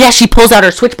knife. Yeah, she pulls out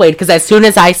her switchblade, because as soon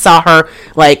as I saw her,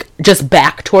 like, just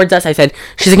back towards us, I said,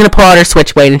 she's going to pull out her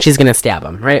switchblade and she's going to stab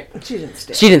him, right? She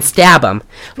didn't stab him.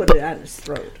 She put it on his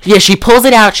throat. Yeah, she pulls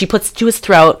it out, she puts it to his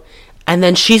throat, and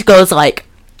then she goes like,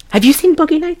 have you seen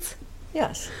Boogie Nights?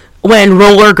 Yes. When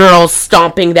Roller Girl's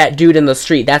stomping that dude in the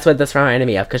street. That's what this reminded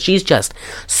me of. Because she's just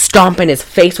stomping his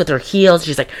face with her heels.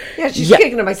 She's like... Yeah, she's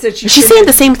kicking him. I said she's saying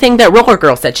the same thing that Roller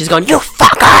Girl said. She's going, you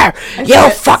fucker! You know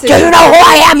who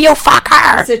I am, you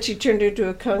fucker! I said she turned into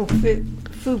a kung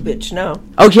fu bitch, no.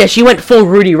 Oh, yeah, she went full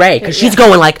Rudy Ray. Because she's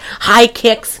going like, high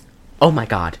kicks. Oh, my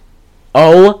God.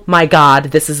 Oh, my God.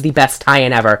 This is the best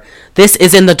tie-in ever. This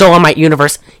is in the Dolomite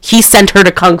universe. He sent her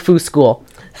to kung fu school.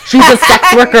 She's a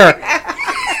sex worker.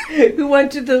 Who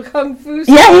went to the kung fu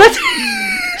school? Yeah,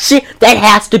 that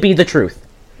has to be the truth.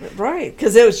 Right,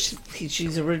 because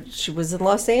she was in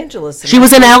Los Angeles. She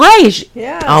was in L.A.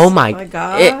 Yes. Oh my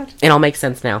God! It all makes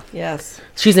sense now. Yes.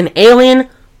 She's an alien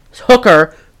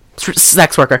hooker,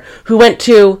 sex worker who went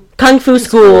to kung fu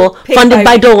school funded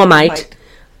by Dolomite.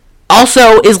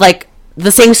 Also, is like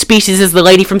the same species as the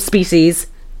lady from Species,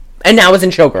 and now is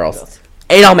in Showgirls.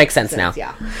 It all makes sense now.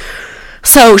 Yeah.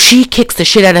 So she kicks the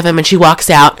shit out of him and she walks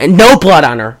out, and no blood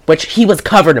on her, which he was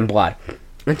covered in blood.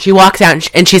 And she walks out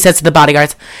and she says to the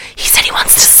bodyguards, he said he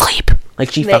wants to sleep.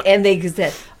 Like and they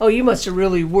said, oh, you must have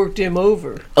really worked him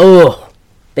over. Oh,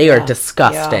 they are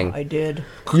disgusting. Yeah, I did.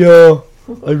 Yeah,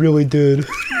 I really did.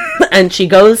 And she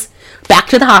goes back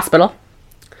to the hospital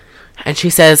and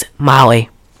she says, Molly,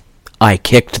 I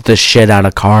kicked the shit out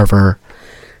of Carver.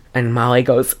 And Molly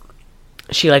goes...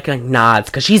 She like nods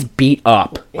because she's beat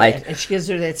up. Like, and she gives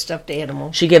her that stuffed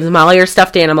animal. She gives Molly her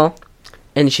stuffed animal,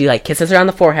 and she like kisses her on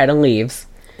the forehead and leaves.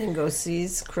 And goes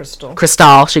sees Crystal.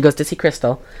 She goes to see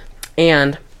Crystal,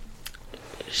 and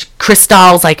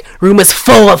Crystal's like room is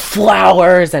full of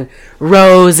flowers and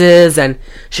roses, and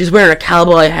she's wearing a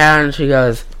cowboy hat, and she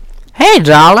goes, "Hey,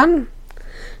 darling,"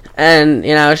 and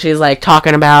she's like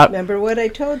talking about. Remember what I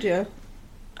told you?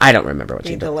 I don't remember what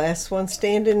she did. Be the last one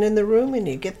standing in the room, and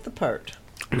you get the part.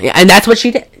 Yeah, and that's what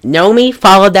she did. Nomi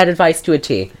followed that advice to a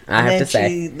T. I have to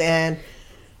say. Then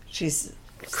she's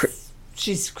Crystal.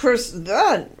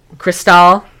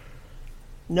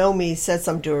 Nomi said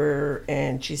something to her,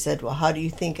 and she said, "Well, how do you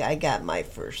think I got my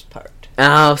first part?"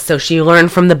 Oh, so she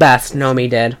learned from the best. Nomi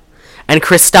did, and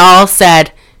Crystal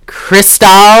said, "Crystal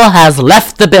has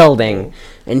left the building,"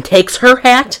 and takes her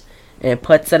hat and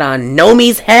puts it on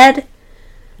Nomi's head.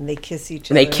 And they kiss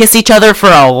each other. And they kiss each other for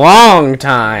a long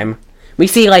time. We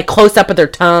see, like, close up of their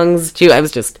tongues, too. I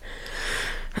was just...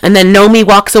 And then Nomi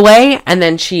walks away, and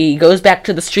then she goes back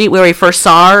to the street where we first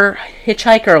saw her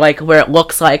hitchhike, or, like, where it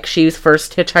looks like she was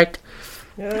first hitchhiked.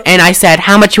 Yep. And I said,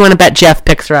 how much you want to bet Jeff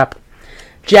picks her up?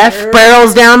 Jeff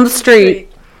barrels down the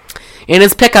street in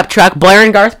his pickup truck, Blair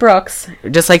and Garth Brooks,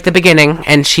 just like the beginning,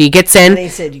 and she gets in. And they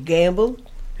said, you gambled?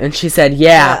 And she said,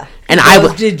 yeah.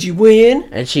 And did you win?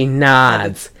 And she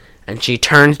nods. And she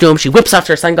turns to him. She whips off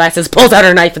her sunglasses, pulls out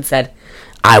her knife, and said,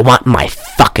 I want my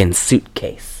fucking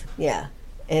suitcase. Yeah.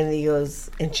 And he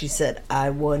goes, and she said, I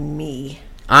won me.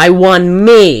 I won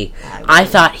me. I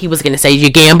thought he was going to say, you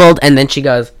gambled. And then she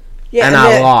goes, Yeah, and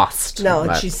I lost. No, and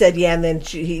but- she said, yeah, and then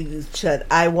he said,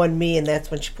 I won me, and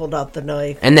that's when she pulled out the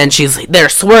knife. And then they're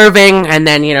swerving, and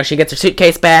then, she gets her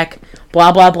suitcase back,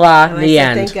 blah, blah, blah, And the I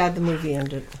said, end. thank God the movie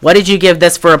ended. What did you give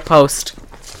this for a post?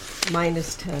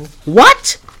 -10.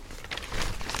 What?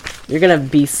 You're going to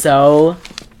be so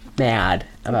mad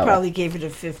about it. Probably gave it a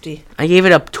 50. I gave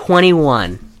it a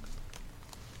 21.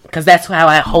 Because that's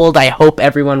how old I hope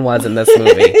everyone was in this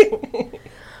movie.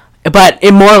 But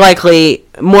in more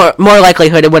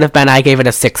likelihood, it would have been I gave it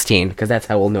a 16, because that's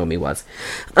how old Nomi was.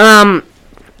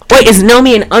 Wait, is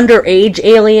Nomi an underage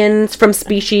alien from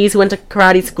Species who went to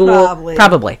karate school?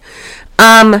 Probably.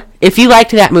 If you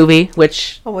liked that movie,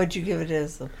 which... Oh, what'd you give it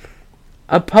as?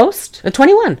 A post? A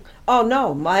 21. Oh,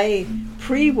 no. My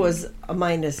pre was a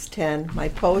 -10. My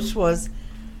post was...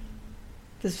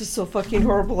 This was so fucking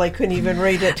horrible, I couldn't even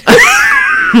rate it.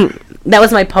 That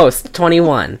was my post,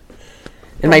 21.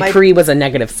 And my pre was a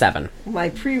 -7. My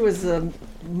pre was a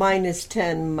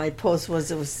 -10. My post was,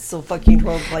 it was so fucking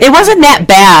horrible. It wasn't that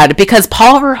bad, because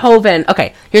Paul Verhoeven...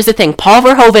 Okay, here's the thing. Paul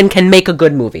Verhoeven can make a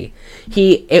good movie.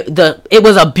 It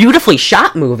was a beautifully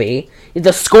shot movie.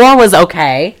 The score was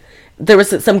okay. There was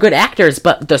some good actors,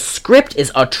 but the script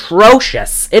is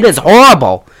atrocious. It is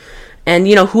horrible. And,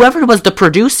 whoever was the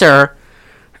producer...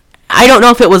 I don't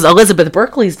know if it was Elizabeth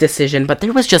Berkley's decision, but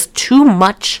there was just too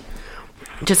much...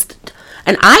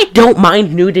 And I don't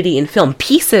mind nudity in film.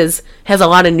 Pieces has a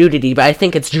lot of nudity, but I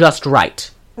think it's just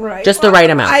right. Right. Just the right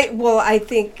amount. I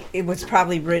think it was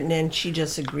probably written and she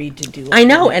just agreed to do it. I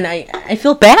know, and I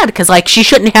feel bad because she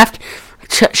shouldn't have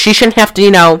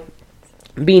to,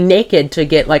 be naked to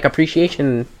get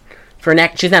appreciation for an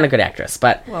act. She's not a good actress,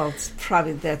 but it's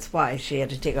probably that's why she had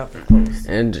to take off her clothes.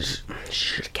 And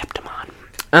she should have kept them on.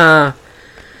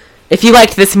 If you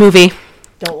liked this movie,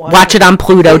 watch it on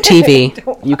Pluto TV.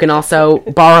 You can also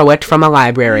borrow it from a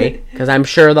library, because I'm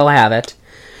sure they'll have it.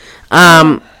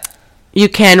 You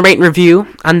can rate and review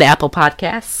on the Apple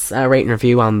Podcasts, rate and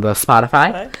review on the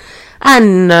Spotify,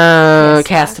 on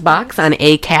CastBox, on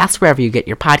Acast, wherever you get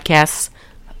your podcasts.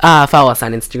 Follow us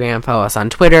on Instagram, follow us on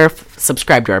Twitter,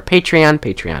 subscribe to our Patreon,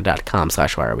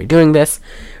 patreon.com/why are we doing this.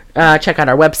 Check out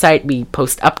our website. We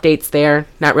post updates there.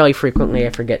 Not really frequently, I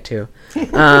forget to.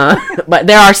 But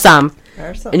there are some.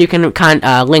 And you can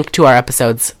link to our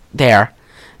episodes there.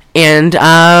 And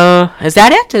is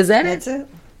that it? That's it.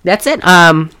 That's it.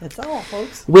 That's all,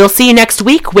 folks. We'll see you next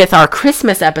week with our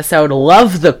Christmas episode,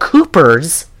 Love the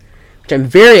Coopers, which I'm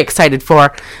very excited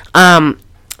for.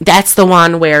 That's the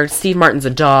one where Steve Martin's a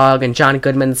dog and John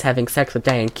Goodman's having sex with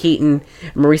Diane Keaton.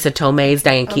 Marisa Tomei's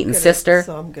Diane Keaton's sister.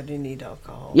 So I'm going to need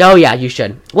alcohol. Oh, yeah, you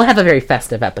should. We'll have a very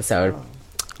festive episode.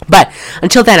 But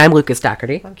until then, I'm Lucas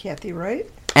Doherty. I'm Kathy Wright.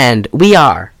 And we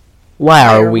are Why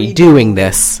Are We Doing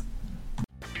This?